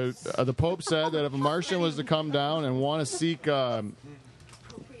 The Pope said that if a Martian was to come down and want to seek, he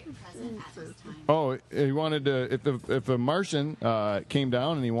wanted to. If a Martian came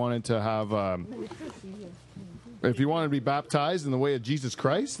down and he wanted to have, if he wanted to be baptized in the way of Jesus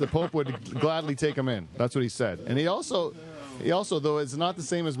Christ, the Pope would gladly take him in. That's what he said. And he also, though it's not the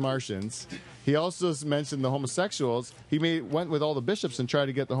same as Martians, he also mentioned the homosexuals. He went with all the bishops and tried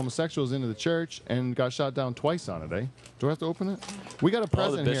to get the homosexuals into the church and got shot down twice on it, eh? Do I have to open it? We got a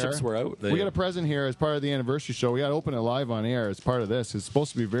present the bishops here. were out. We got a present here as part of the anniversary show. We got to open it live on air as part of this. It's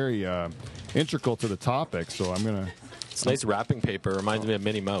supposed to be very integral to the topic, so I'm going to... It's nice wrapping paper. Reminds me of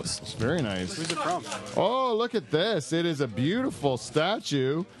Minnie Mouse. It's very nice. Who's it from? Oh, look at this. It is a beautiful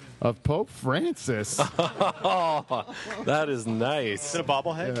statue of Pope Francis. Oh, that is nice. Is it a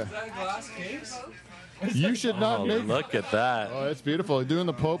bobblehead? Yeah. Is that a glass case? You should not make... Look at that. Oh, it's beautiful. Doing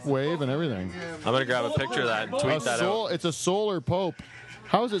the Pope wave and everything. I'm going to grab a picture of that and tweet that out. It's a solar Pope.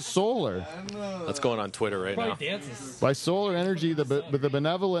 How is it solar? That's going on Twitter right now. Dances. By solar energy, the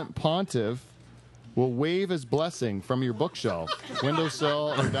benevolent pontiff will wave his blessing from your bookshelf,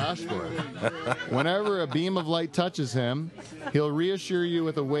 windowsill, or dashboard. Whenever a beam of light touches him, he'll reassure you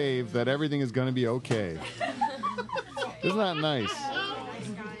with a wave that everything is going to be okay. Isn't that nice?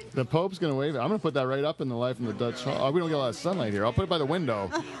 The Pope's going to wave it. I'm going to put that right up in the life in the Dutch Hall. Oh, we don't get a lot of sunlight here. I'll put it by the window.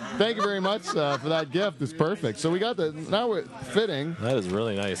 Thank you very much for that gift. It's perfect. So we got now we're fitting. That is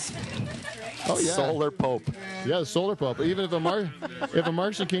really nice. Oh, yeah. Solar Pope. Yeah, the solar Pope. Even if a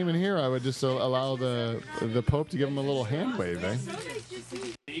Martian came in here, I would just allow the Pope to give him a little hand wave, eh?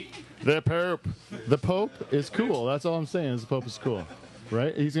 The Pope is cool. That's all I'm saying is the Pope is cool.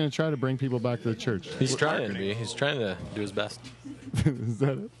 Right? He's going to try to bring people back to the church. He's trying to be. He's trying to do his best. Is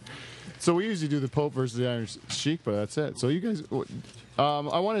that it? So we usually do the Pope versus the Iron Sheik, but that's it. So you guys,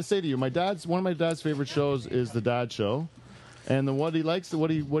 I want to say to you, one of my dad's favorite shows is The Dad Show, and what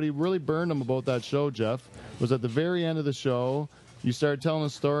he really burned him about that show, Jeff, was at the very end of the show, you started telling a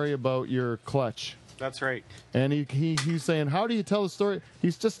story about your clutch. That's right. And he's saying, how do you tell the story?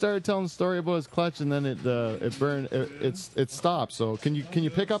 He's just started telling the story about his clutch, and then it burned. It stopped. So can you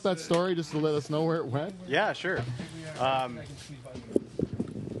pick up that story just to let us know where it went? Yeah, sure.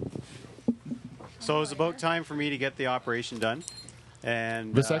 So it was about time for me to get the operation done.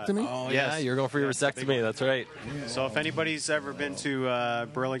 And vasectomy? Oh yeah, you're going for your vasectomy. That's right. So if anybody's ever been to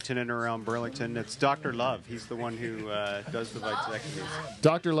Burlington and around Burlington, it's Dr. Love. He's the one who does the vasectomies.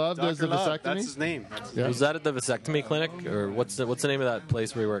 Dr. Love does the vasectomy? That's his name. Yeah. Was that at the vasectomy clinic, or what's the name of that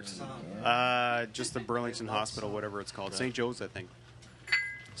place where he works? Just the Burlington Hospital, whatever it's called, St. Joe's, I think.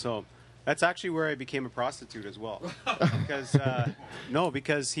 So that's actually where I became a prostitute as well, because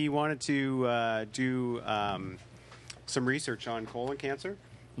he wanted to do some research on colon cancer.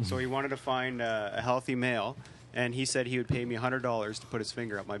 So he wanted to find a healthy male, and he said he would pay me $100 to put his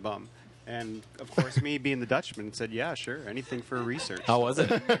finger up my bum. And of course, me being the Dutchman, said, "Yeah, sure, anything for research." How was it?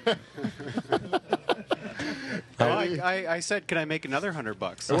 Oh, I said, can I make another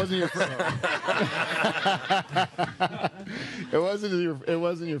 $100? It wasn't your it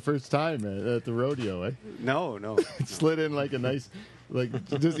wasn't your first time at the rodeo, eh? No. It slid in like a nice, like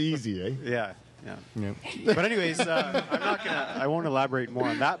just easy, eh? Yeah. Yeah. But anyways, I won't elaborate more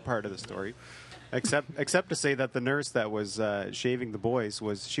on that part of the story, except to say that the nurse that was shaving the boys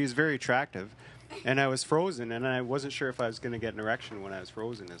she was very attractive, and I was frozen, and I wasn't sure if I was going to get an erection when I was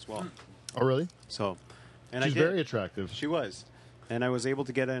frozen as well. Oh, really? So, and She's I did. very attractive. She was, and I was able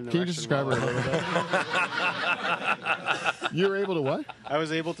to get an erection. Can you just describe her a little bit? You were able to what? I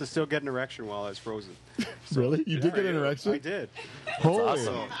was able to still get an erection while I was frozen. Really? You did get an erection? I did. Holy.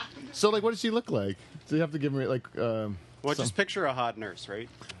 Awesome. So, like, what did she look like? Do you have to give me like? Well, just picture a hot nurse, right?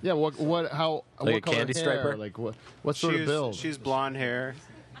 Yeah. How? Like what a color candy hair? striper? Like what sort of build? She's blonde hair,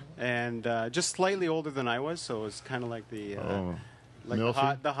 and just slightly older than I was, so it was kind of like the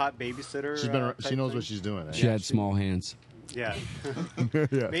Milfy? the hot babysitter. She's been. She type knows thing. what she's doing. Eh? She had small hands. Yeah.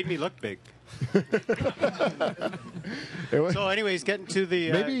 Yeah. Made me look big. It was- So, anyways, getting to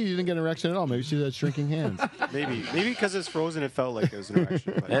the Maybe you didn't get an erection at all. Maybe she had shrinking hands. maybe because it's frozen, it felt like it was an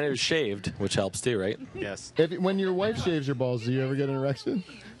erection. But And it was shaved, which helps too, right? yes. When your wife shaves your balls, do you ever get an erection?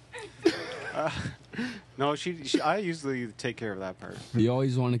 No, I usually take care of that part. You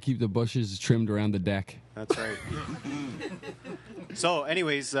always want to keep the bushes trimmed around the deck. That's right. So,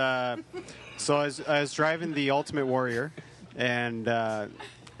 anyways, so I was driving the Ultimate Warrior, and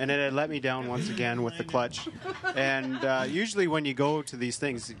it had let me down once again with the clutch. And usually when you go to these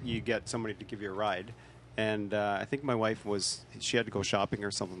things, you get somebody to give you a ride. And I think my wife she had to go shopping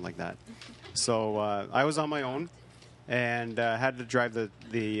or something like that. So I was on my own and had to drive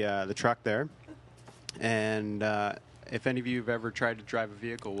the truck there. And if any of you have ever tried to drive a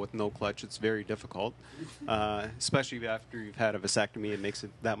vehicle with no clutch, it's very difficult, especially after you've had a vasectomy. It makes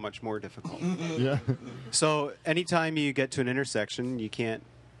it that much more difficult. Yeah. So anytime you get to an intersection, you can't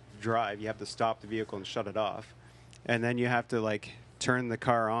drive. You have to stop the vehicle and shut it off, and then you have to like turn the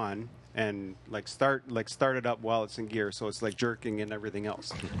car on and start it up while it's in gear. So it's like jerking and everything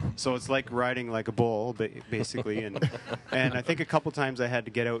else. So it's like riding like a bull, basically. And I think a couple times I had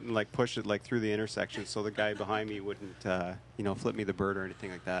to get out and like push it like through the intersection so the guy behind me wouldn't flip me the bird or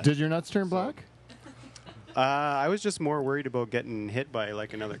anything like that. Did your nuts turn black? I was just more worried about getting hit by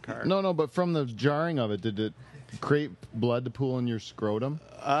like another car. No, but from the jarring of it, did it create blood to pool in your scrotum?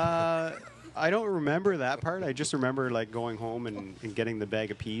 I don't remember that part. I just remember like going home and getting the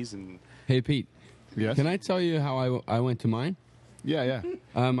bag of peas and. Hey, Pete. Yes? Can I tell you how I went to mine? Yeah.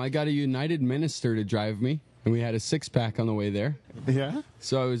 I got a United minister to drive me, and we had a six-pack on the way there. Yeah?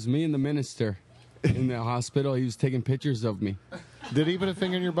 So it was me and the minister in the hospital. He was taking pictures of me. Did he put a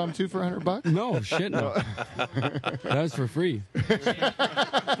finger in your bum too for $100? No, shit no. That was for free.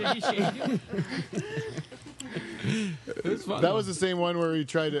 Did he shave you? It was fun. That was the same one where he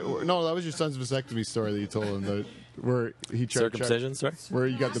tried to. No, that was your son's vasectomy story that you told him. Where he tried Circumcision, sorry? Where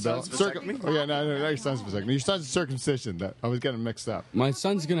you got the belt. Oh yeah, no, your son's vasectomy. Your son's circumcision. I was getting mixed up. My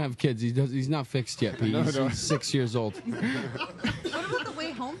son's gonna have kids. He's not fixed yet, Pete. No. He's 6 years old. What about the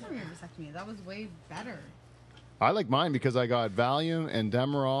way home from your vasectomy? That was way better. I like mine because I got Valium and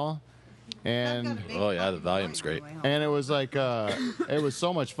Demerol, and Oh yeah, the volume's great. and it was like it was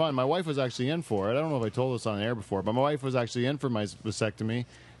so much fun. My wife was actually in for it. I don't know if I told this on air before, but my wife was actually in for my vasectomy,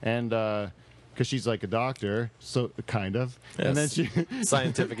 and because she's like a doctor, so kind of. Yes. And then she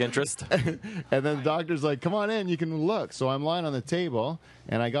Scientific interest. and then the doctor's like, "Come on in, you can look." So I'm lying on the table,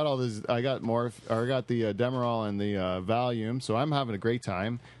 and I got all this. I got the Demerol and the Valium. So I'm having a great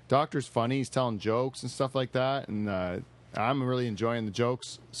time. Doctor's funny. He's telling jokes and stuff like that, and I'm really enjoying the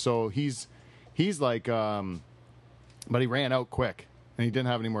jokes. So he's like, but he ran out quick, and he didn't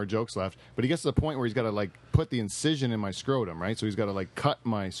have any more jokes left. But he gets to the point where he's got to like put the incision in my scrotum, right? So he's got to like cut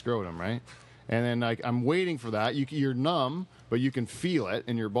my scrotum, right? And then like I'm waiting for that. You're numb, but you can feel it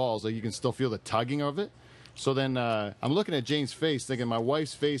in your balls. Like you can still feel the tugging of it. So then I'm looking at Jane's face, thinking my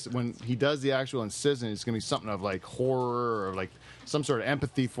wife's face when he does the actual incision, it's gonna be something of like horror or like some sort of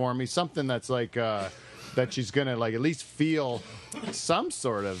empathy for me, something that's like that she's gonna like at least feel some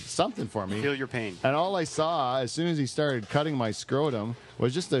sort of something for me. Feel your pain. And all I saw as soon as he started cutting my scrotum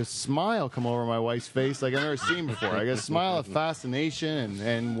was just a smile come over my wife's face like I've never seen before. Like a smile of fascination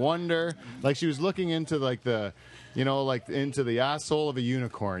and wonder, like she was looking into like the. Like into the asshole of a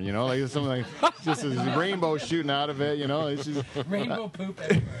unicorn, like something like just a rainbow shooting out of it, It's just, Rainbow poop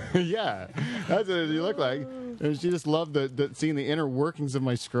everywhere. yeah, that's what you look like. And she just loved seeing the inner workings of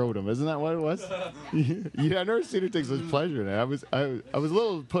my scrotum. Isn't that what it was? Yeah, I've never seen her take such pleasure in it. I was a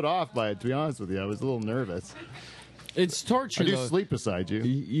little put off by it, to be honest with you. I was a little nervous. It's torture. I do though. sleep beside you.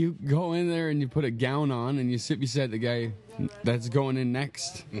 You go in there and you put a gown on and you sit beside the guy that's going in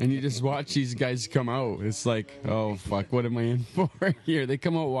next, and you just watch these guys come out. It's like, oh fuck, what am I in for here? They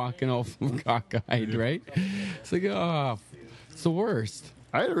come out walking all cockeyed, right? It's like, oh, it's the worst.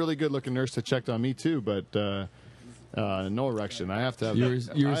 I had a really good looking nurse that checked on me too, but no erection. I have to have.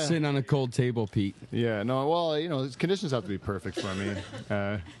 You were sitting on a cold table, Pete. Yeah, no. Well, conditions have to be perfect for me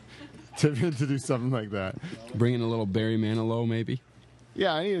to do something like that. Bring in a little Barry Manilow, maybe.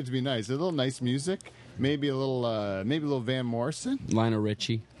 Yeah, I need it to be nice. A little nice music. Maybe a little Van Morrison. Lionel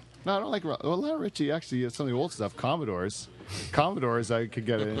Richie. No, I don't like Lionel Richie. Actually, some of the old stuff. Commodores, I could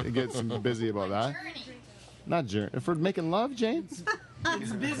get some busy about that. Not Journey. For making love, James.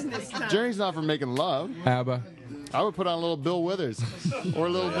 It's business time. Journey's not for making love. ABBA. I would put on a little Bill Withers or a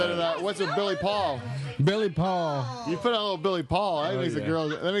little bit of that. What's with Billy Paul? Billy Paul. You put on a little Billy Paul. That makes the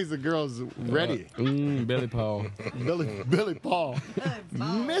girls. That makes the girls ready. Billy Paul. Billy Paul.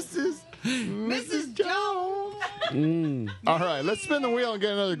 Mrs. Jones. All right, let's spin the wheel and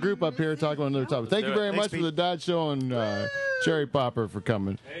get another group up here talking about another topic. Thank you very much for the Dad Show and Cherry Popper for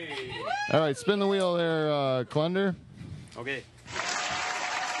coming. All right, spin the wheel there, Clunder. Okay.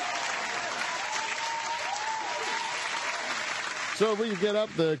 So we can get up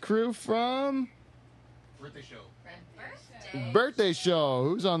the crew from Birthday show. Birthday show.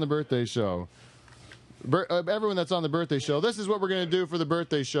 Who's on the birthday show? Everyone that's on the birthday show. This is what we're going to do for the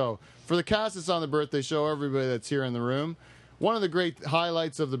birthday show. For the cast that's on the birthday show, everybody that's here in the room, one of the great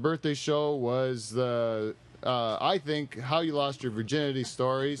highlights of the birthday show was the, I think, how you lost your virginity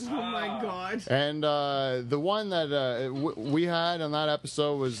stories. Oh my God. And the one that we had on that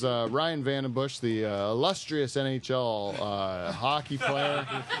episode was Ryan Vandenbush, the illustrious NHL hockey player,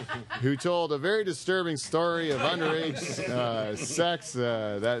 who told a very disturbing story of underage sex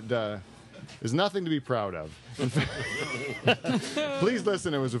that is nothing to be proud of. Please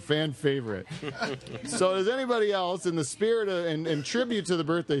listen, it was a fan favorite. So does anybody else, in the spirit of, in tribute to the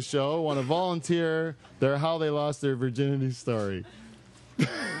birthday show, want to volunteer their how they lost their virginity story?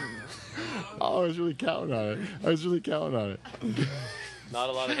 Oh, I was really counting on it. Not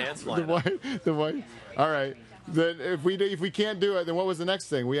a lot of hands flying. The white. All right. Then if we can't do it, then what was the next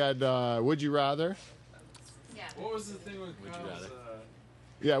thing? We had Would You Rather? Yeah. What was the thing with Kyle's,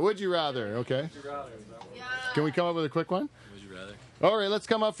 Yeah, Would You Rather? Okay. Would you rather? Is that one? Can we come up with a quick one? Would you rather? All right, let's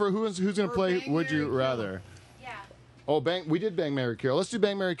come up for who's going to play Would You Rather? Yeah. Oh, we did Bang Marry Kill. Let's do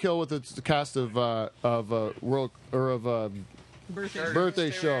Bang Marry Kill with the cast of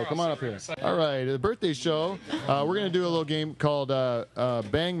birthday show. Come on up here. All right, the birthday show. We're going to do a little game called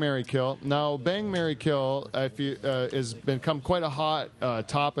Bang Marry Kill. Now, Bang Marry Kill has become quite a hot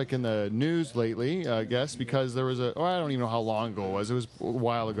topic in the news lately, I guess, because there was I don't even know how long ago it was. It was a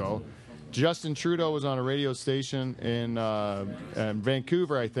while ago. Justin Trudeau was on a radio station in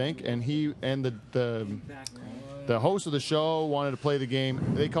Vancouver, I think, and he and the host of the show wanted to play the game.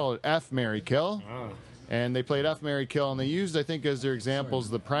 They call it F Marry Kill. And they played F, Marry, Kill, and they used, I think, as their examples,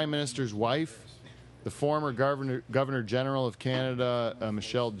 the Prime Minister's wife, the former Governor General of Canada,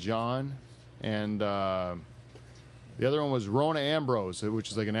 Michelle John, and the other one was Rona Ambrose,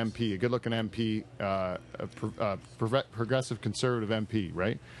 which is like an MP, a good-looking MP, a progressive conservative MP,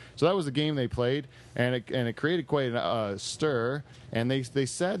 right? So that was the game they played, and it created quite a stir. And they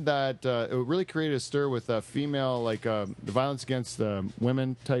said that it really created a stir with female, like the violence against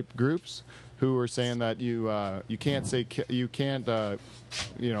women type groups, who were saying that you can't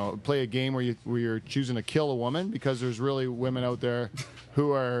play a game where you're choosing to kill a woman, because there's really women out there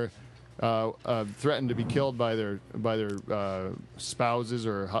who are threatened to be killed by their spouses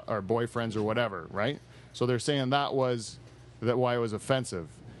or boyfriends or whatever, right? So they're saying why it was offensive.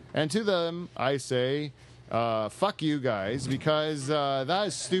 And to them, I say, fuck you guys, because that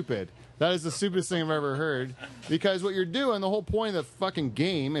is stupid. That is the stupidest thing I've ever heard. Because what you're doing, the whole point of the fucking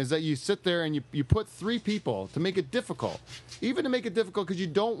game, is that you sit there and you put three people to make it difficult. Even to make it difficult because you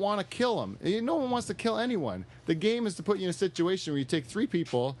don't want to kill them. No one wants to kill anyone. The game is to put you in a situation where you take three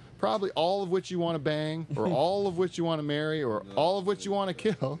people, probably all of which you want to bang, or all of which you want to marry, or all of which you want to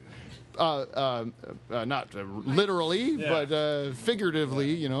kill. Not literally, but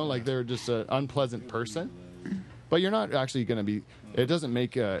figuratively, like they're just an unpleasant person. But you're not actually going to be. It doesn't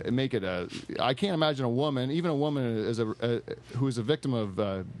make it a. I can't imagine a woman, even a woman who is a victim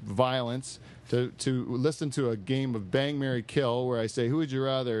of violence, to listen to a game of Bang, Marry, Kill, where I say, who would you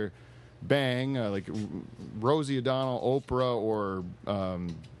rather bang, like Rosie O'Donnell, Oprah, or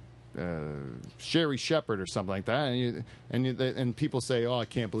Sherry Shepherd or something like that, and people say, "Oh, I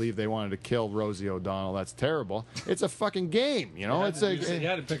can't believe they wanted to kill Rosie O'Donnell. That's terrible." It's a fucking game, you know. It's a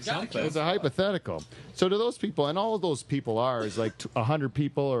It's a hypothetical. So to those people, and all of those people is like 100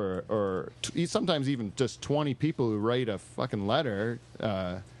 people, or sometimes even just 20 people who write a fucking letter,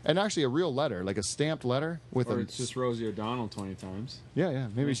 and actually a real letter, like a stamped letter with Or a. it's just Rosie O'Donnell 20 times. Yeah.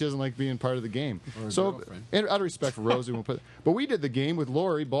 Maybe she doesn't like being part of the game. Or a So, girlfriend. out of respect for Rosie, but we did the game with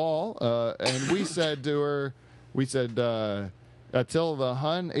Lori Ball, and we said to her, Attila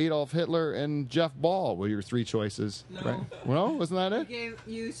Hun, Adolf Hitler, and Jeff Ball were your three choices. No. Right? No, wasn't that it?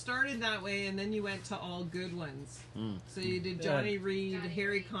 You started that way, and then you went to all good ones. So you did Johnny Reed,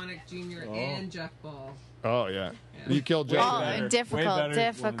 Harry Connick Jr., and Jeff Ball. Oh yeah. You killed Jeff. Oh, difficult.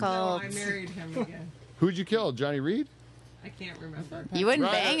 No, I married him again. Who'd you kill? Johnny Reed? I can't remember. You wouldn't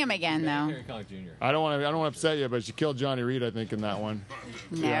Right. bang him again, though. Harry Connick Jr. I don't want to upset you, but you killed Johnny Reed, I think, in that one.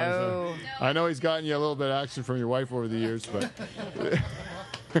 No. I know he's gotten you a little bit of action from your wife over the years, but.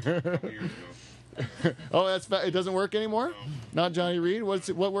 Oh, it doesn't work anymore. Not Johnny Reed.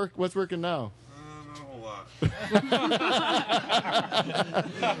 What's working now? Not a whole lot.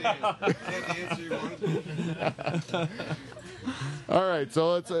 All right,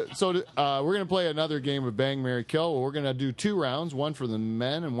 so we're gonna play another game of Bang, Marry, Kill. We're gonna do 2 rounds, one for the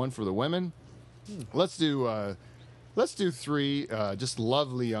men and one for the women. Let's do 3 just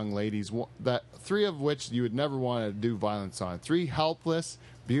lovely young ladies. That 3 of which you would never want to do violence on. 3 helpless,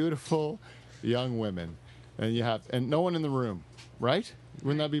 beautiful young women, and no one in the room, right?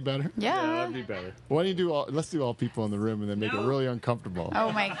 Wouldn't that be better? Yeah. That'd be better. Why don't you do let's do all people in the room and then make it really uncomfortable.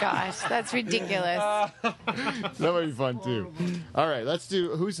 Oh my gosh, that's ridiculous. That might be fun too. All right, let's do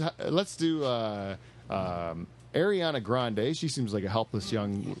Ariana Grande. She seems like a helpless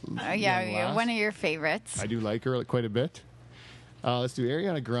young young lass. One of your favorites. I do like her quite a bit. Let's do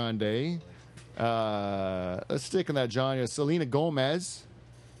Ariana Grande. Let's stick in that genre. Selena Gomez.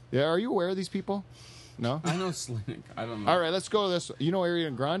 Yeah, are you aware of these people? No? I know Selena. I don't know. All right, let's go to this. You know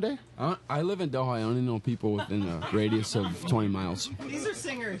Ariana Grande? I live in Doha. I only know people within a radius of 20 miles. These are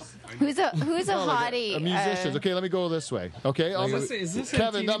singers. Who's a hottie? Musicians. Okay, let me go this way. Okay,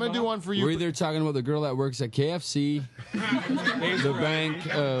 Kevin, I'm gonna do one for you. We're either talking about the girl that works at KFC, the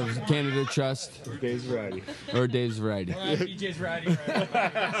Bank of Canada Trust, Dave's Variety, or Dave's Variety. BJ's Variety.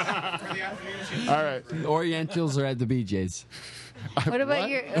 All right, Orientals are at the BJ's. What about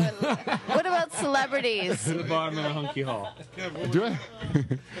what about celebrities? To the bottom of the Hunky Hall. Do I?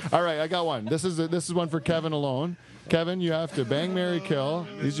 All right, I got one. This is one for Kevin alone. Kevin, you have to bang, marry, kill.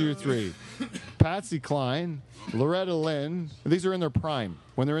 These are your 3. Patsy Cline, Loretta Lynn. These are in their prime.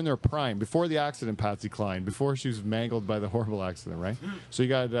 When they're in their prime, before the accident, Patsy Cline, before she was mangled by the horrible accident, right? So you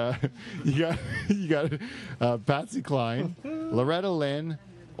got Patsy Cline, Loretta Lynn,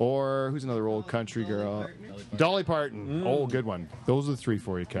 or who's another old country girl? Dolly Parton. Oh, good one. Those are the 3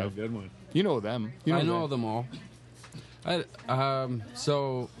 for you, Kev. Good one. You know them. I know them all.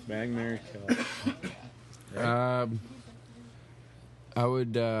 So Bang, marry, kill. I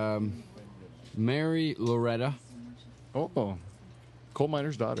would marry Loretta. Oh, coal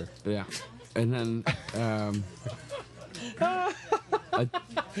miner's daughter. Yeah, and then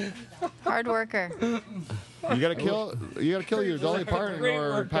Hard worker. You gotta kill your Dolly Parton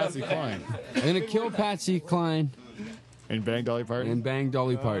or Patsy Cline. I'm gonna kill Patsy Cline and bang Dolly Parton. And bang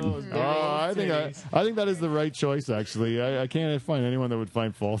Dolly Parton. I think that is the right choice. Actually, I can't find anyone that would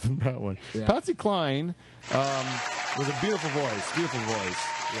find fault in that one. Yeah. Patsy Cline was a beautiful voice.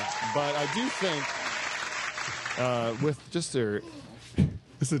 Yeah. But I do think with just her.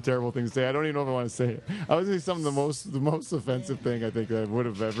 This is a terrible thing to say. I don't even know if I want to say it. I was going to say something the most offensive thing I think I would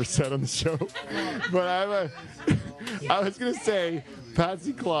have ever said on the show. But I was going to say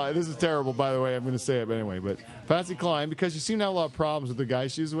Patsy Cline. This is terrible, by the way. I'm going to say it anyway. But Patsy Cline, because she seemed to have a lot of problems with the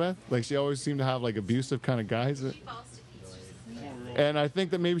guys she's with. Like, she always seemed to have, like, abusive kind of guys. And I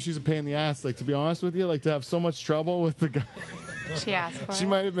think that maybe she's a pain in the ass, like, to be honest with you, like, to have so much trouble with the guy. She asked for She it.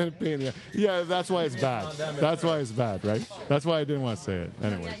 might have been a pain in the ass. Yeah, that's why it's bad. That's why it's bad, right? That's why I didn't want to say it.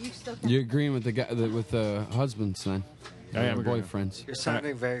 Anyway. You're agreeing with the guy, with the husbands, then? I am Or agreeing. boyfriends. You're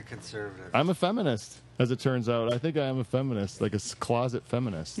sounding very conservative. I'm a feminist, as it turns out. I think I am a feminist, like a closet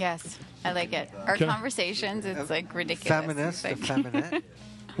feminist. Yes, I like it. Our Can I- conversations, it's like ridiculous. Feminist, It's a like- feminine.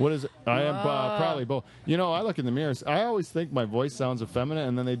 What is it? I am probably both. You know, I look in the mirrors. I always think my voice sounds effeminate,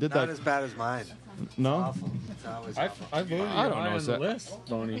 and then they did Not that. as bad as mine. No. I voted I don't know. on Is the that- list,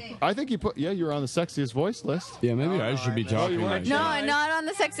 Tony. I think you put. Yeah, you were on the sexiest voice list. Yeah, maybe I should be talking. Like No, I'm not on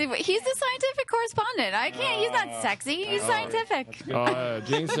the sexy. He's the scientific correspondent. I can't. He's not sexy. He's scientific.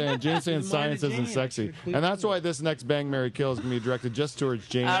 Jane's saying science isn't sexy, and that's why this next Bang Mary Kill is going to be directed just towards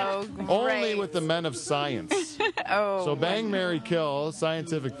Jane. Oh, Only great. with the men of science. Oh. So Bang Mary Kill,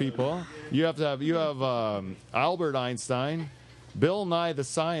 scientific people. You have Albert Einstein, Bill Nye the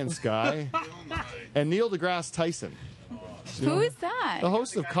Science Guy, and Neil deGrasse Tyson. Who is that? The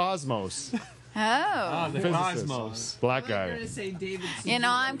host of Cosmos. Oh. the Physicist. Cosmos. Black I'm guy. gonna say David. You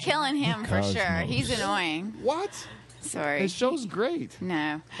know, I'm killing him for sure. Cosmos. He's annoying. What? Sorry. His show's great.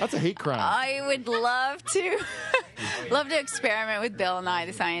 No. That's a hate crime. I would love to experiment with Bill Nye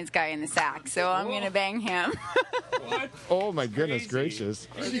the Science Guy in the sack. So I'm gonna bang him. Oh my goodness gracious!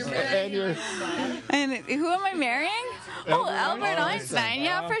 And you're And who am I marrying? Albert Einstein.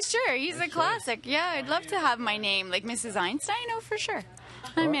 Yeah, for sure. He's a classic. Yeah, I'd love to have my name like Mrs. Einstein. Oh, for sure.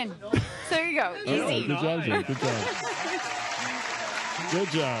 I'm in. So there you go. Easy. Good job, Jane. Good job. Good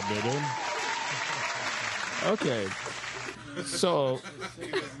job, baby. Okay. So,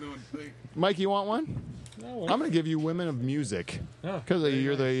 Mike, you want one? I'm going to give you Women of Music because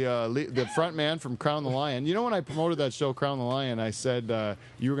you're the front man from Crown the Lion. You know, when I promoted that show, Crown the Lion, I said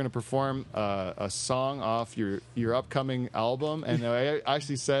you were going to perform a song off your upcoming album, and I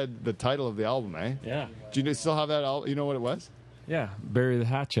actually said the title of the album, eh? Yeah. Do you still have that album? You know what it was? Yeah, Bury the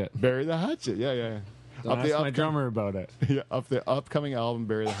Hatchet. Bury the Hatchet. Yeah. Don't ask my drummer about it. Yeah, of the upcoming album,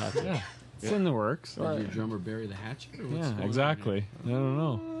 Bury the Hatchet. Yeah. It's in the works. Did your drummer bury the hatchet? Or what's going Yeah, on exactly. I don't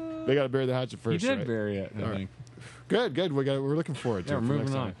know. They got to bury the hatchet first. He did right? bury it, I All right. think. Good. We're looking forward to Yeah, it. we're for moving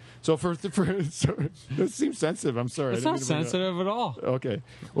next on. time. So so this seems sensitive. I'm sorry. It's I not didn't mean to bring it up. sensitive at all. Okay.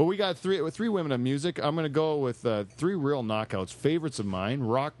 Well, we got three women of music. I'm going to go with three real knockouts, favorites of mine,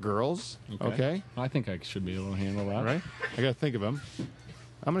 rock girls. Okay. I think I should be able to handle that. Right. I got to think of them.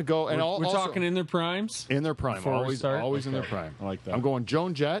 I'm going to go, and We're also, talking in their primes? in their prime. Before we start? Always in their Okay. prime. I like that. I'm going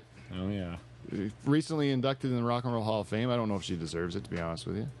Joan Jett. Oh, yeah. Recently inducted in the Rock and Roll Hall of Fame. I don't know if she deserves it, to be honest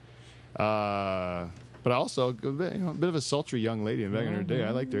with you. But also, a bit of a sultry young lady back in her day.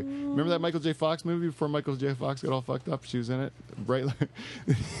 I liked her. Remember that Michael J. Fox movie before Michael J. Fox got all fucked up? She was in it. Bright.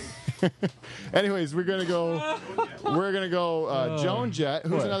 Anyways, we're gonna go. Joan Jett.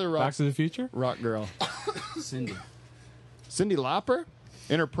 Who's What, another rock? Back to the Future? Rock girl. Cindy. Cyndi Lauper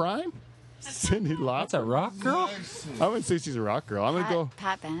in her prime. Cyndi Lauper. That's a rock girl? I wouldn't say she's a rock girl. I'm gonna go.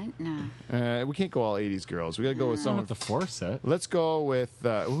 Pat Bennett? No. We can't go all 80s girls. We gotta go with someone. With the Forset. Let's go with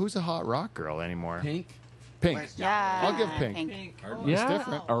who's a hot rock girl anymore? Pink. Pink. Yeah. I'll give Pink. Yeah,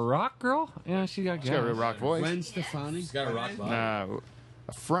 different. a rock girl? Yeah, she got She's got a rock voice. Gwen Stefani. She's got a rock Nah,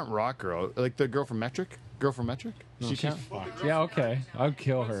 a front rock girl, like the girl from Metric. Girl from Metric. No, she she's can't. fucked. Yeah, okay. I'd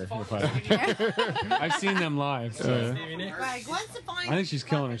kill her if I. I've seen them live. So. Right, Gwen Stefani. I think she's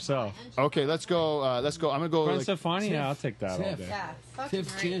killing herself. Okay, let's go. I'm gonna go. Gwen like- Stefani? Yeah, I'll take that all Tiff. day. Yeah, Tiff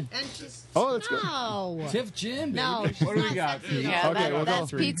fucking Gin. right. And she's Oh, let's go. no. Tiff Gin. No, baby. she's What do we not got? sexy. Yeah, Okay, we'll go that's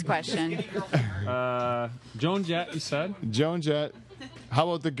three. Pete's question. Joan Jett, you said? Joan Jett. How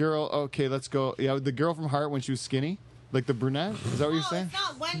about the girl? Okay, let's go. Yeah, the girl from Heart when she was skinny, like the brunette. Is that what you're No, saying? it's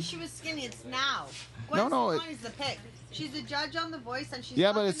not when she was skinny. It's now. No, Gwen no, Stefani's the pick. She's a judge on The Voice, and she's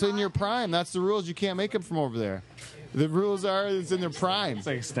Yeah, but it's fucking in your hot. prime. That's the rules. You can't make them from over there. The rules are it's in their prime. It's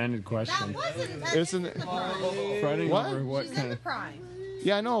an extended That question. wasn't. That It's isn't in- the prime. Fighting What? over what She's in kind the of. prime.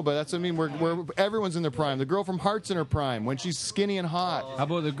 Yeah, I know, but that's what I mean. We're everyone's in their prime. The girl from Heart's in her prime when she's skinny and hot. How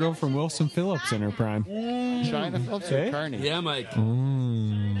about the girl from Wilson Phillips in her prime? China Phillips or Okay. Carney? Yeah, Mike.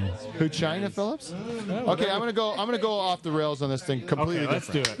 Who? China Phillips? Okay, I'm gonna go off the rails on this thing completely. Okay, let's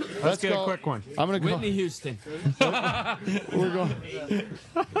do different. it. Let's get go. a quick one. I'm gonna go. Whitney Houston. We're going.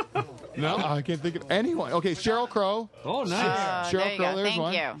 No, I can't think of anyone. Okay, Sheryl Crow. Oh, nice. Sheryl There you Crow. go. There's Thank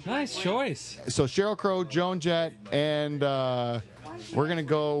one. you. Nice choice. So Sheryl Crow, Joan Jett, and we're gonna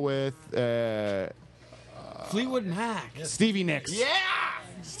go with Fleetwood Mac. Stevie Nicks. Yeah.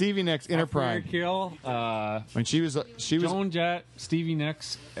 Stevie Nicks in her Fire prime Kill, when she was Joan Jett, Stevie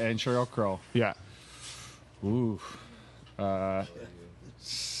Nicks, and Sheryl Crow. yeah. Ooh.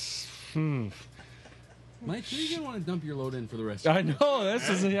 Mike, who are you gonna want to dump your load in for the rest? I know, this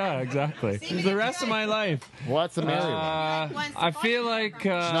is, yeah, exactly. The rest of my life. What's the married one? I feel like. She's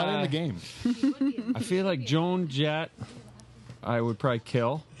not in the game. I feel like Joan Jett, I would probably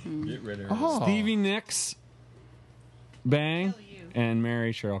kill. Get rid of her. Oh. Stevie Nicks, bang, and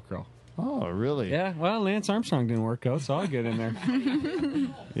marry Sheryl Crow. Oh, really? Yeah, well, Lance Armstrong didn't work out, so I'll get in there.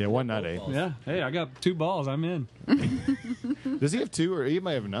 Yeah, one nut, eh? Yeah, hey, I got 2 balls. I'm in. Does he have two, or he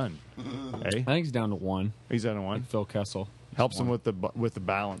might have none? Hey, I think he's down to 1. he's on one. Phil Kessel. Helps them with the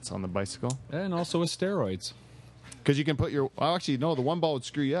balance on the bicycle. And also with steroids. Because you can put your... Well, actually, no, the one ball would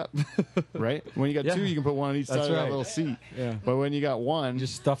screw you up, right? When you got Yeah. two, you can put one on each That's side of right. that little seat. Yeah. But when you got one...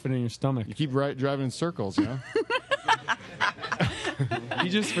 Just stuff it in your stomach. You keep driving in circles, you know? He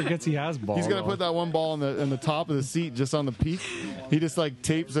just forgets he has balls. He's going to put that one ball in the top of the seat, just on the peak. He just, like,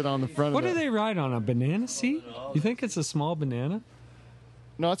 tapes it on the front What of do it. they ride on? A banana seat? You think it's a small banana?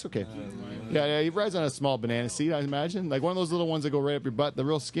 No, it's okay. Yeah, he rides on a small banana seat, I imagine. Like one of those little ones that go right up your butt, the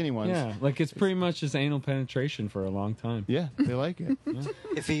real skinny ones. Yeah, like it's pretty much just anal penetration for a long time. Yeah, they like it.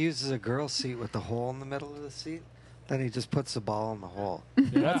 If he uses a girl's seat with the hole in the middle of the seat, then he just puts the ball in the hole.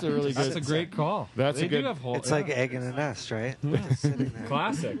 That's a really good... That's a great call. That's They a good... do have holes. It's like egg in a nest, right? Just sitting there.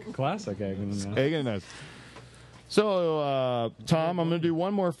 Classic egg in the nest. Egg in the nest. So, Tom, I'm going to do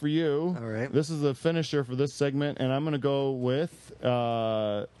one more for you. All right. This is the finisher for this segment, and I'm going to go with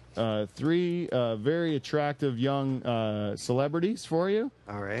three very attractive young celebrities for you.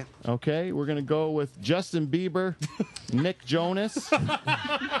 All right. Okay, we're going to go with Justin Bieber, Nick Jonas,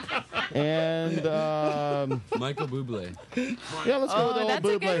 and Michael Bublé. yeah, let's go with Oh, old that's a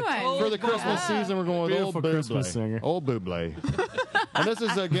good Bublé. one. For the Christmas season, we're going with Beautiful old Bublé. Christmas singer. Old Bublé. And this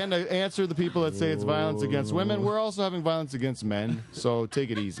is, again, to answer the people that say it's violence against women. We're also having violence against men, so take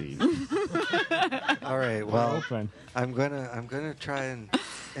it easy. All right. Well, Open. I'm gonna try and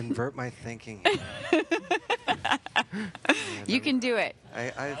invert my thinking. You can do it.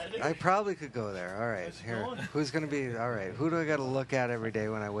 I probably could go there. All right, here. Who's gonna be? All right. Who do I got to look at every day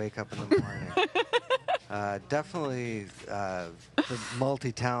when I wake up in the morning? Definitely the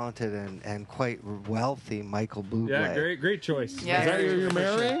multi-talented and quite wealthy Michael Bublé. Yeah, great choice. Yeah. Is that who you're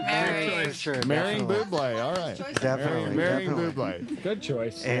marrying? Mary. For sure. Marrying definitely. Bublé, all right. Definitely. Marrying definitely. Bublé. Good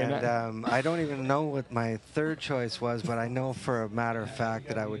choice. And I don't even know what my third choice was, but I know for a matter of fact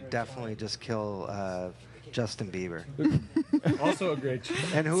that I would definitely just kill Justin Bieber. Also a great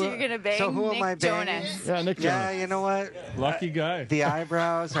choice. And who? So you're gonna bang so who am Nick I banging? Jonas. Yeah, Nick Yeah, Jonas. you know what? Lucky guy. The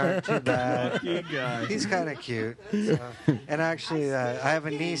eyebrows aren't too bad. Lucky guy. He's kind of cute. So. And actually, I have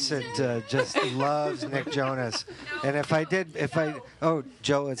a niece that just loves Nick Jonas. And it's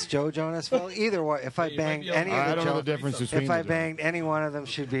Joe Jonas. Well, either way, if I banged any I of the don't know the difference between if I the two. banged any one of them,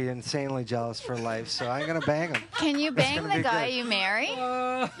 she'd be insanely jealous for life. So I'm gonna bang him. Can you bang gonna the be guy good. you marry?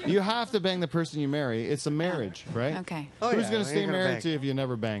 You have to bang the person you marry. It's a marriage, right? Okay. Oh, Who's yeah, going to who stay you gonna married bang? to you if you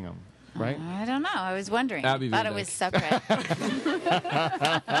never bang them, right? I don't know. I was wondering. Abby Thought Van it was Dyke. separate.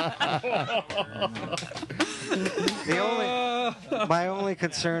 My only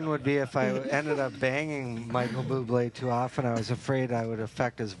concern would be if I ended up banging Michael Bublé too often. I was afraid I would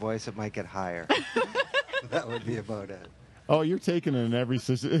affect his voice. It might get higher. That would be about it. Oh, you're taking it in every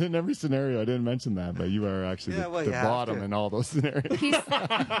scenario. I didn't mention that, but you are actually Yeah, well, the you have bottom to. in all those scenarios. He's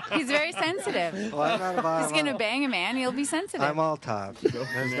very sensitive. Well, I'm not a bottom. He's gonna bang a man. He'll be sensitive. I'm all top.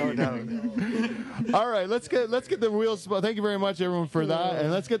 There's no doubt. All right, let's get the wheels spun. Thank you very much, everyone, for that. And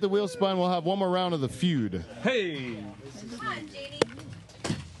let's get the wheels spun. We'll have one more round of the feud. Hey.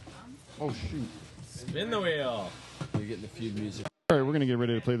 Oh shoot! Spin the wheel. You're getting the feud music. All right, we're gonna get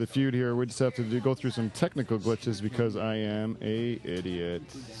ready to play the feud here. We just have to go through some technical glitches because I am a idiot.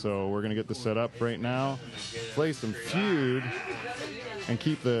 So we're gonna get this set up right now, play some feud, and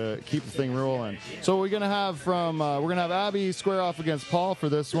keep the thing rolling. So we're gonna have Abby square off against Paul for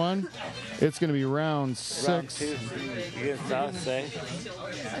this one. It's gonna be round 6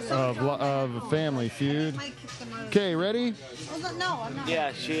 of Family Feud. Okay, ready? No, I'm not.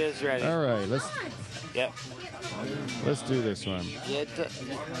 Yeah, she is ready. All right, Yep. let's do this one. Yeah,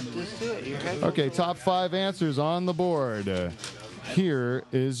 just do it. Your head. Okay, top 5 answers on the board. Here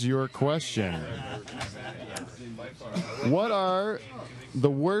is your question. What are the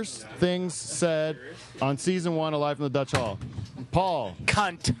worst things said on season 1 of Live from the Dutch Hall? Paul.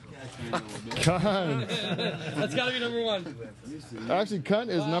 Cunt. Cunt. That's got to be number 1. Actually, cunt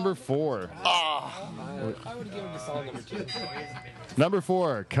is number 4. I would have given this all number 2. Number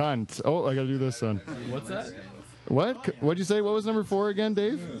 4, cunt. Oh, I got to do this one. What's that? What? What'd you say? What was number 4 again,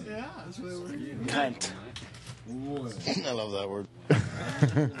 Dave? Yeah, that's what we're Cunt. I love that word.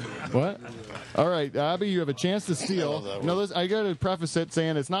 What? All right, Abby, you have a chance to steal. that No, I got to preface it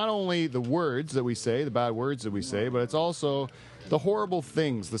saying it's not only the words that we say, the bad words that we say, but it's also the horrible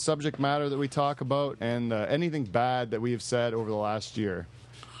things, the subject matter that we talk about, and anything bad that we have said over the last year.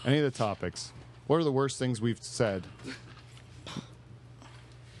 Any of the topics. What are the worst things we've said?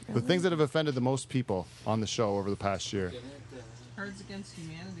 The things that have offended the most people on the show over the past year. Cards Against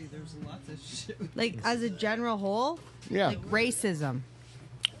Humanity, there's lots of shit. Like as a general whole, Yeah. like racism.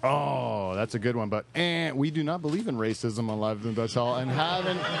 Oh, that's a good one. But we do not believe in racism on Live in the Dutch Hall, and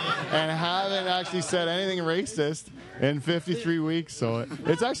haven't actually said anything racist in 53 weeks. So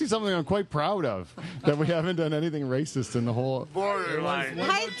it's actually something I'm quite proud of, that we haven't done anything racist in the whole borderline.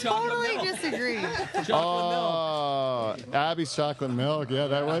 I totally disagree. Oh, Abby's chocolate milk. Yeah,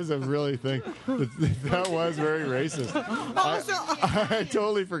 that was a really thing. That was very racist. I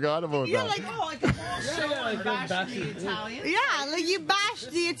totally forgot about You're that. like, oh, like a whole show bashed the Italians. Yeah, like you bashed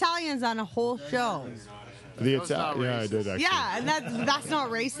the Italians on a whole show. Yeah, I did actually. Yeah, and that's not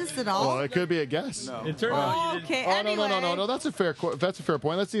racist at all. Well, it could be a guess. No. It turned out you didn't. Oh, no. That's a fair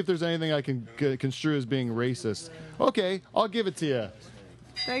point. Let's see if there's anything I can construe as being racist. Okay, I'll give it to you.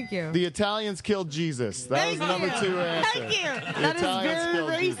 Thank you. The Italians killed Jesus. That was number 2 answer. Thank you. The That is Italians very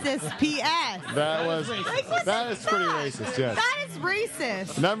killed Jesus. racist. P.S. That is pretty racist. Yes. That is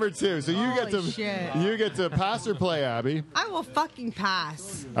racist. Number 2. So you get to pass or play, Abby. I will fucking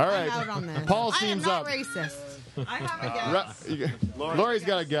pass. All right. I'm out on this. Paul I am seems not up. racist. I have a guess. Lori's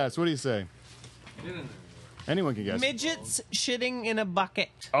got a guess. What do you say? Anyone can guess. Midgets shitting in a bucket.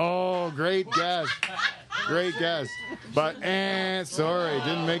 Oh, great guess. Great guess. But, sorry,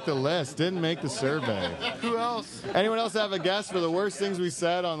 didn't make the list. Didn't make the survey. Who else? Anyone else have a guess for the worst things we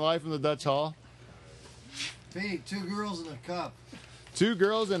said on Life in the Dutch Hall? Hey, 2 girls in a cup. 2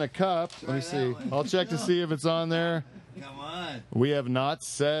 girls in a cup. Let me see. I'll check to see if it's on there. Come on. We have not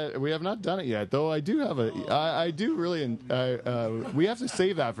done it yet, though. I do have we have to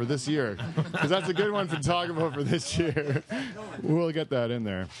save that for this year, because that's a good one to talk about for this year. We'll get that in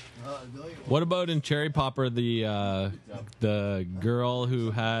there. What about in Cherry Popper, the girl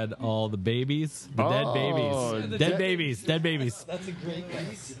who had all the babies, dead babies? That's a great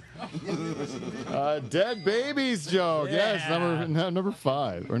guess. Dead babies joke. Yeah. Yes, number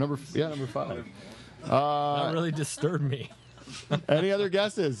 5 or number 5. That really disturbed me. Any other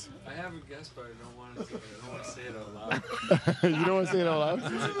guesses? I have a guess, but I don't want to say it out loud. You don't want to say it out loud?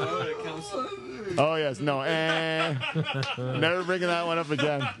 Oh, yes. No. Never bringing that one up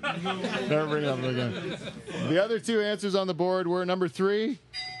again. Never bringing it up again. The other 2 answers on the board were number 3,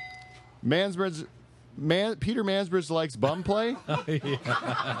 Peter Mansbridge likes bum play.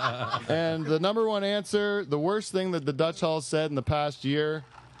 And the number 1 answer, the worst thing that the Dutch Hall said in the past year,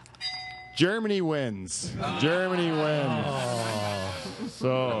 Germany wins. Germany wins.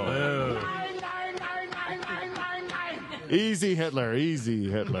 So. Easy Hitler. Easy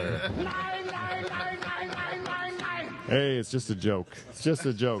Hitler. Hey, it's just a joke. It's just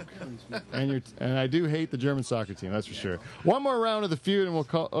a joke. And I do hate the German soccer team, that's for sure. One more round of the feud and we'll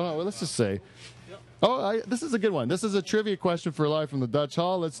call. Oh, well, let's just say. This is a good one. This is a trivia question for Live from the Dutch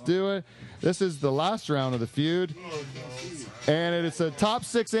Hall. Let's do it. This is the last round of the feud. And it's a top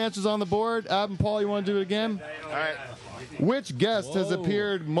 6 answers on the board. Ab and Paul, you want to do it again? All right. Which guest has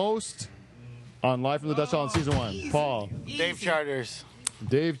appeared most on Live from the Dutch Hall in season 1? Paul. Dave Charters.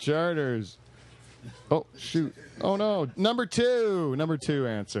 Dave Charters. Oh, shoot. Oh, no. Number 2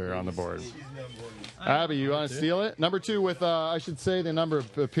 answer on the board. Abby, you want to steal it? Number 2 with, I should say, the number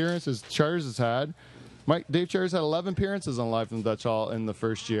of appearances Charters has had. Dave Charters had 11 appearances on Live from the Dutch Hall in the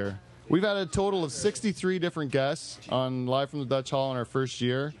first year. We've had a total of 63 different guests on Live from the Dutch Hall in our first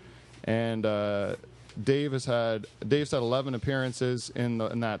year. And Dave's had 11 appearances in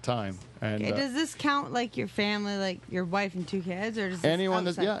that time. And Okay, does this count like your family, like your wife and 2 kids, or does this anyone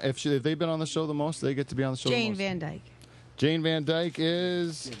that outside? if they've been on the show the most, they get to be on the show Jane the most. Van Dyke. Jane Van Dyke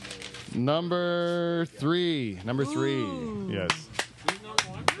is number 3. Number 3. Yes.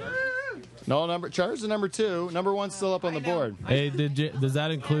 No, Charles is number 2. Number 1's still up on the board. Hey, does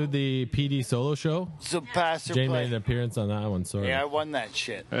that include the PD solo show? So pass or Jane play. made an appearance on that one. Sorry. Yeah, I won that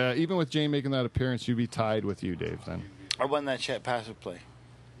shit. Even with Jane making that appearance, you'd be tied with you, Dave. Then I won that shit. Pass or play.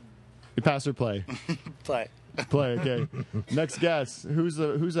 you pass or play. Play. Play. Okay. Next guess. Who's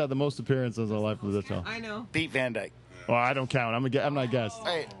had the most appearances on Live from the Dutch Hall? I know. Pete Van Dyke. Well, I don't count. I'm not guessed.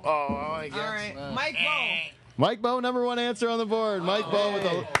 Hey. Oh, I guess. All right. Mike Bowe. Mike Bowe, number 1 answer on the board. Mike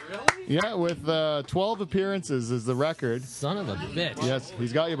Bowe with 12 appearances is the record. Son of a bitch. Yes,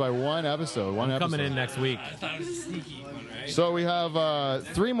 he's got you by one episode. Coming in next week. So we have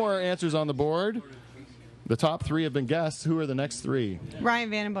 3 more answers on the board. The top 3 have been guessed. Who are the next 3? Ryan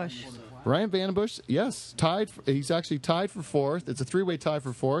Vandenbush. Ryan Vandenbush, yes, tied. He's actually tied for 4th. It's a 3-way tie for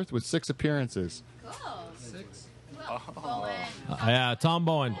 4th with 6 appearances. Yeah, Tom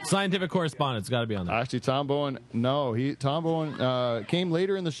Bowen, scientific correspondent. It's got to be on there. Actually, Tom Bowen, no. Tom Bowen came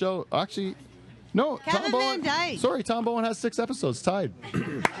later in the show. Actually, no. Kevin Tom Bowen. Van Dyke. Sorry, Tom Bowen has 6 episodes tied.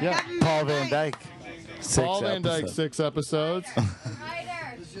 Yeah. Paul Van Dyke. Paul Van Dyke, 6 episodes.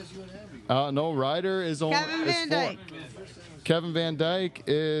 No, Ryder is only Kevin Van Dyke. Kevin Van Dyke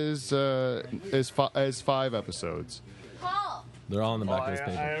is 5 episodes. They're all in the back of this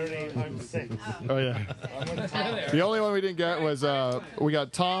paper. I'm 6. Oh yeah. The only one we didn't get was we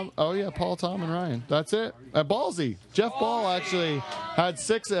got Tom. Oh yeah, Paul, Tom, and Ryan. That's it. Ballsy. Jeff Ball actually had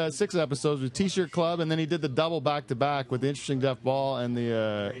 6 episodes with T-Shirt Club, and then he did the double back to back with the Interesting Jeff Ball and the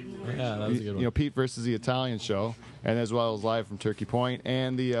that was a good one. Pete versus the Italian show, and as well as live from Turkey Point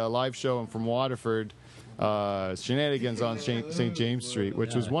and the live show from Waterford. Shenanigans on St. James Street,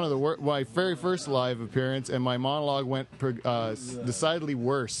 which was one of my very first live appearance, and my monologue went decidedly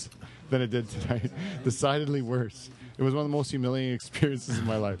worse than it did tonight. Decidedly worse. It was one of the most humiliating experiences in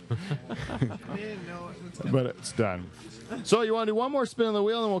my life. But it's done. So you want to do one more spin on the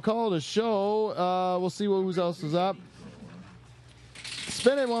wheel, and we'll call it a show. We'll see who else is up.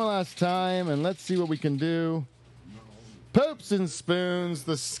 Spin it one last time, and let's see what we can do. Poops and Spoons,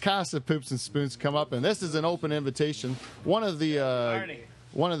 the cast of Poops and Spoons come up, and this is an open invitation. One of the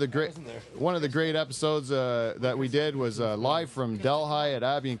great episodes that we did was live from Delhi at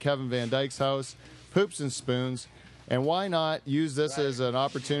Abby and Kevin Van Dyke's house. Poops and Spoons, and why not use this as an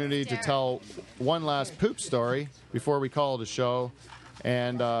opportunity to tell one last poop story before we call it a show?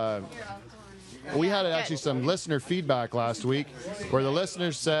 And we had actually some listener feedback last week where the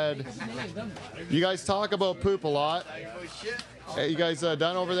listeners said, you guys talk about poop a lot. Hey, you guys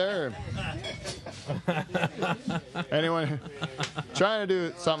done over there? Anyone trying to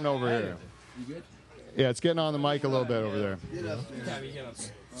do something over here? Yeah, it's getting on the mic a little bit over there.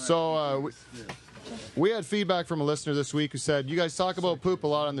 So we had feedback from a listener this week who said, you guys talk about poop a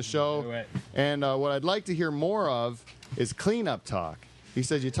lot on the show, and what I'd like to hear more of is cleanup talk. He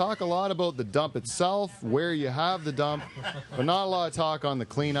said, you talk a lot about the dump itself, where you have the dump, but not a lot of talk on the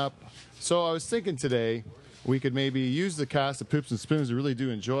cleanup. So I was thinking today we could maybe use the cast of Poops and Spoons who really do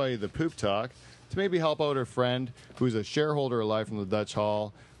enjoy the poop talk to maybe help out our friend who's a shareholder alive from the Dutch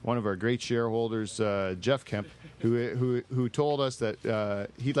Hall, one of our great shareholders, Jeff Kemp, who told us that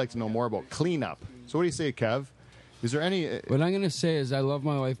he'd like to know more about cleanup. So what do you say, Kev? Is there any... What I'm going to say is I love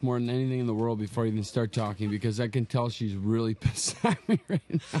my wife more than anything in the world before I even start talking, because I can tell she's really pissed at me right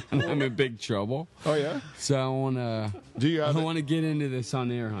now, and I'm in big trouble. Oh, yeah? So I want to... I want to get into this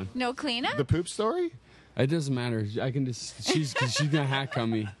on air, hon. No cleanup? The poop story? It doesn't matter. I can just... She's going to hack on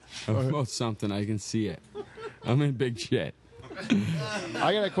me about something. I can see it. I'm in big shit.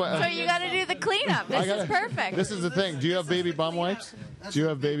 I got a question. So you got to do the cleanup. This is perfect. This is the thing. Do you have baby bum wipes? Do you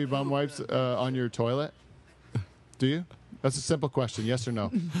have baby bum wipes on your toilet? Do you? That's a simple question. Yes or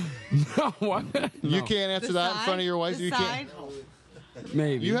no? No, what? You can't answer that in front of your wife. You can't.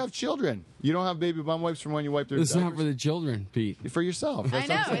 Maybe. You have children. You don't have baby bum wipes from when you wipe their It's diapers? not for the children, Pete. For yourself. I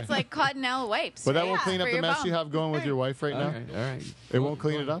know. It's like Cottonelle wipes. But that right? won't clean up For the your mess bum. you have going with your wife right now? All right. It won't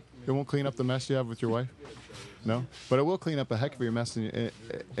clean it up? It won't clean up the mess you have with your wife? No? But it will clean up a heck of your mess in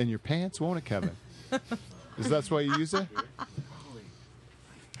your pants, won't it, Kevin? Is that why you use it?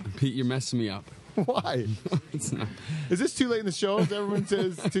 Pete, you're messing me up. Why? It's not. Is this too late in the show? Is everyone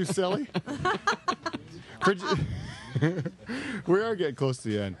says too silly? We are getting close to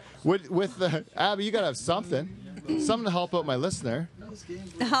the end. With Abby, you got to have something to help out my listener.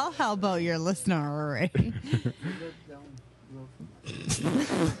 I'll help out your listener already.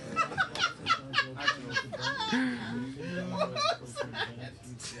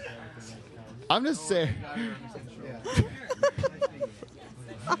 I'm just saying.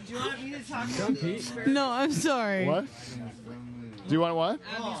 Do you want me to talk about Pete? No, I'm sorry. What? Do you want what?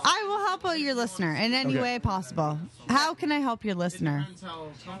 I will help out your listener in any Okay. way possible. How can I help your listener?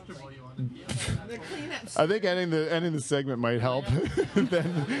 I think ending the segment might help.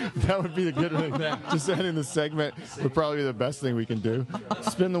 Then that would be the good thing. Just ending the segment would probably be the best thing we can do.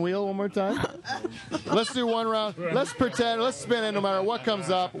 Spin the wheel one more time. Let's do one round. Let's pretend. Let's spin it no matter what comes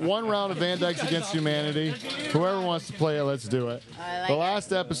up. One round of Van Dykes Against Humanity. Whoever wants to play it, let's do it. The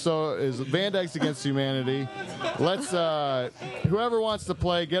last episode is Van Dykes Against Humanity. Let's. Whoever wants to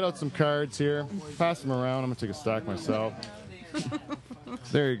play, get out some cards here. Pass them around. I'm gonna take a stack myself.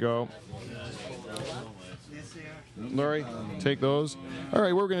 There you go. Laurie, take those. All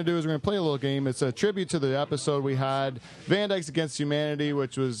right, what we're going to do is we're going to play a little game. It's a tribute to the episode we had, Van Dykes Against Humanity,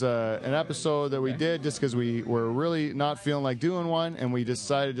 which was an episode that we did just because we were really not feeling like doing one, and we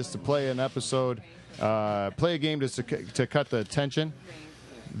decided just to play an episode, play a game just to cut the tension.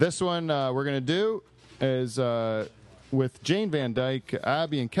 This one we're going to do is with Jane Van Dyke,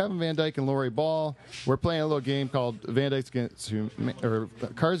 Abby and Kevin Van Dyke, and Laurie Ball. We're playing a little game called Van Dykes Against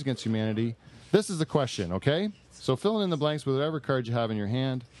Cards Against Humanity. This is the question, okay? So fill in the blanks with whatever card you have in your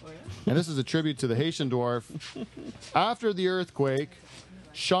hand. And this is a tribute to the Haitian dwarf. After the earthquake,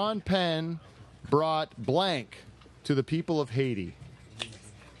 Sean Penn brought blank to the people of Haiti?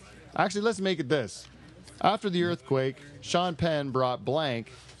 Actually, let's make it this. After the earthquake, Sean Penn brought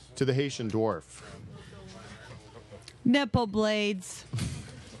blank to the Haitian dwarf. Nipple blades.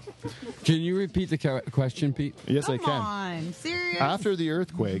 Can you repeat the question, Pete? Yes, I Come can. on, serious? After the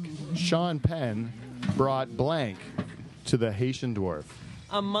earthquake, Sean Penn brought blank to the Haitian dwarf.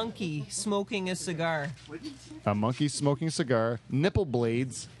 A monkey smoking a cigar. A monkey smoking a cigar. Nipple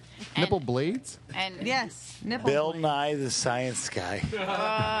blades. Nipple blades? And yes, nipple Bill Nye, the Science Guy.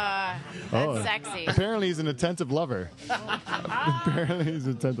 That's sexy. Apparently he's an attentive lover. Apparently he's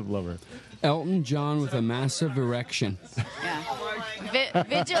an attentive lover. Elton John with a massive erection.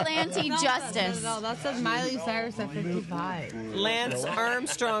 Vigilante justice. No, that says Miley Cyrus at 55. Lance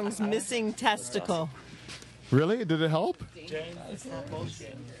Armstrong's missing testicle. Really? Did it help?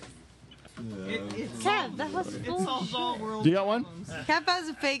 Kev, that was Do you got one? Kev has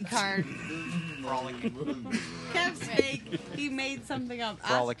a fake card. Kev's fake. He made something up.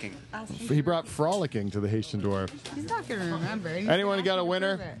 Frolicking. Ask him. He brought frolicking to the Haitian dwarf. He's not going to remember. He's Anyone gonna got a have to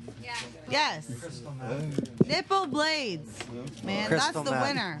winner? prove it. Yes. Nipple blades. Man, Crystal that's the meth.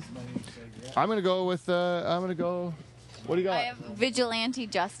 winner. I'm gonna go with. I'm gonna go. What do you got? I have vigilante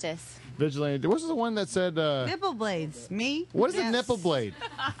justice. Vigilante. What's the one that said? Nipple blades. Me? What is a Yes. nipple blade?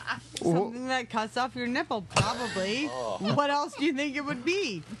 Something that cuts off your nipple, probably. What else do you think it would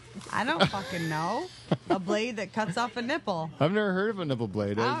be? I don't fucking know. A blade that cuts off a nipple. I've never heard of a nipple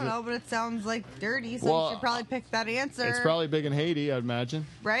blade. I Is don't it- know, but it sounds like dirty, so Well, you should probably pick that answer. It's probably big in Haiti, I'd imagine.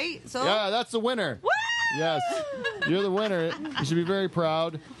 right. So Yeah, that's the winner. Yes, you're the winner. You should be very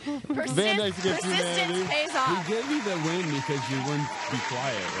proud. Van Dyke against humanity. pays off. He gave you the win because you wouldn't be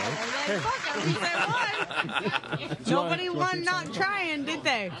quiet, right? Nobody won not trying, did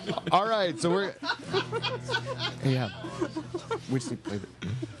they? All right, so we're yeah. We just played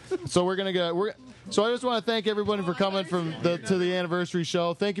it. So we're gonna go. So I just want to thank everybody for coming to the anniversary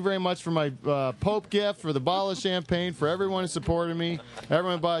show. Thank you very much for my Pope gift, for the bottle of champagne, for everyone who supported me,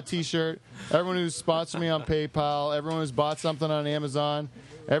 everyone who bought a T-shirt, everyone who's sponsored me on PayPal, everyone who's bought something on Amazon,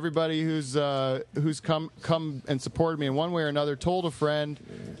 everybody who's come and supported me in one way or another, told a friend,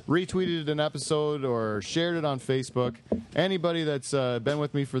 retweeted an episode, or shared it on Facebook. Anybody that's been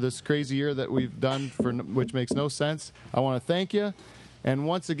with me for this crazy year that we've done, which makes no sense, I want to thank you. And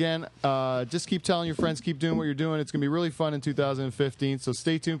once again, just keep telling your friends, keep doing what you're doing. It's going to be really fun in 2015, so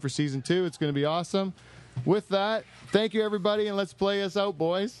stay tuned for Season 2. It's going to be awesome. With that, thank you, everybody, and let's play us out,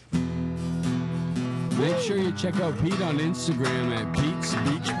 boys. Make sure you check out Pete on Instagram at Pete's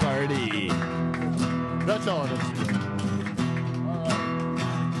Beach Party. That's all it is.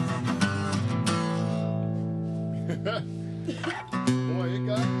 Boy, it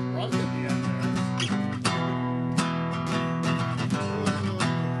got rough at the end there.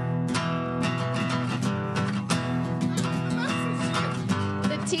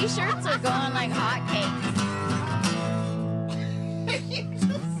 The t-shirts are going like hotcakes. You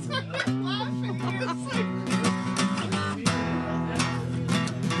just said it loud.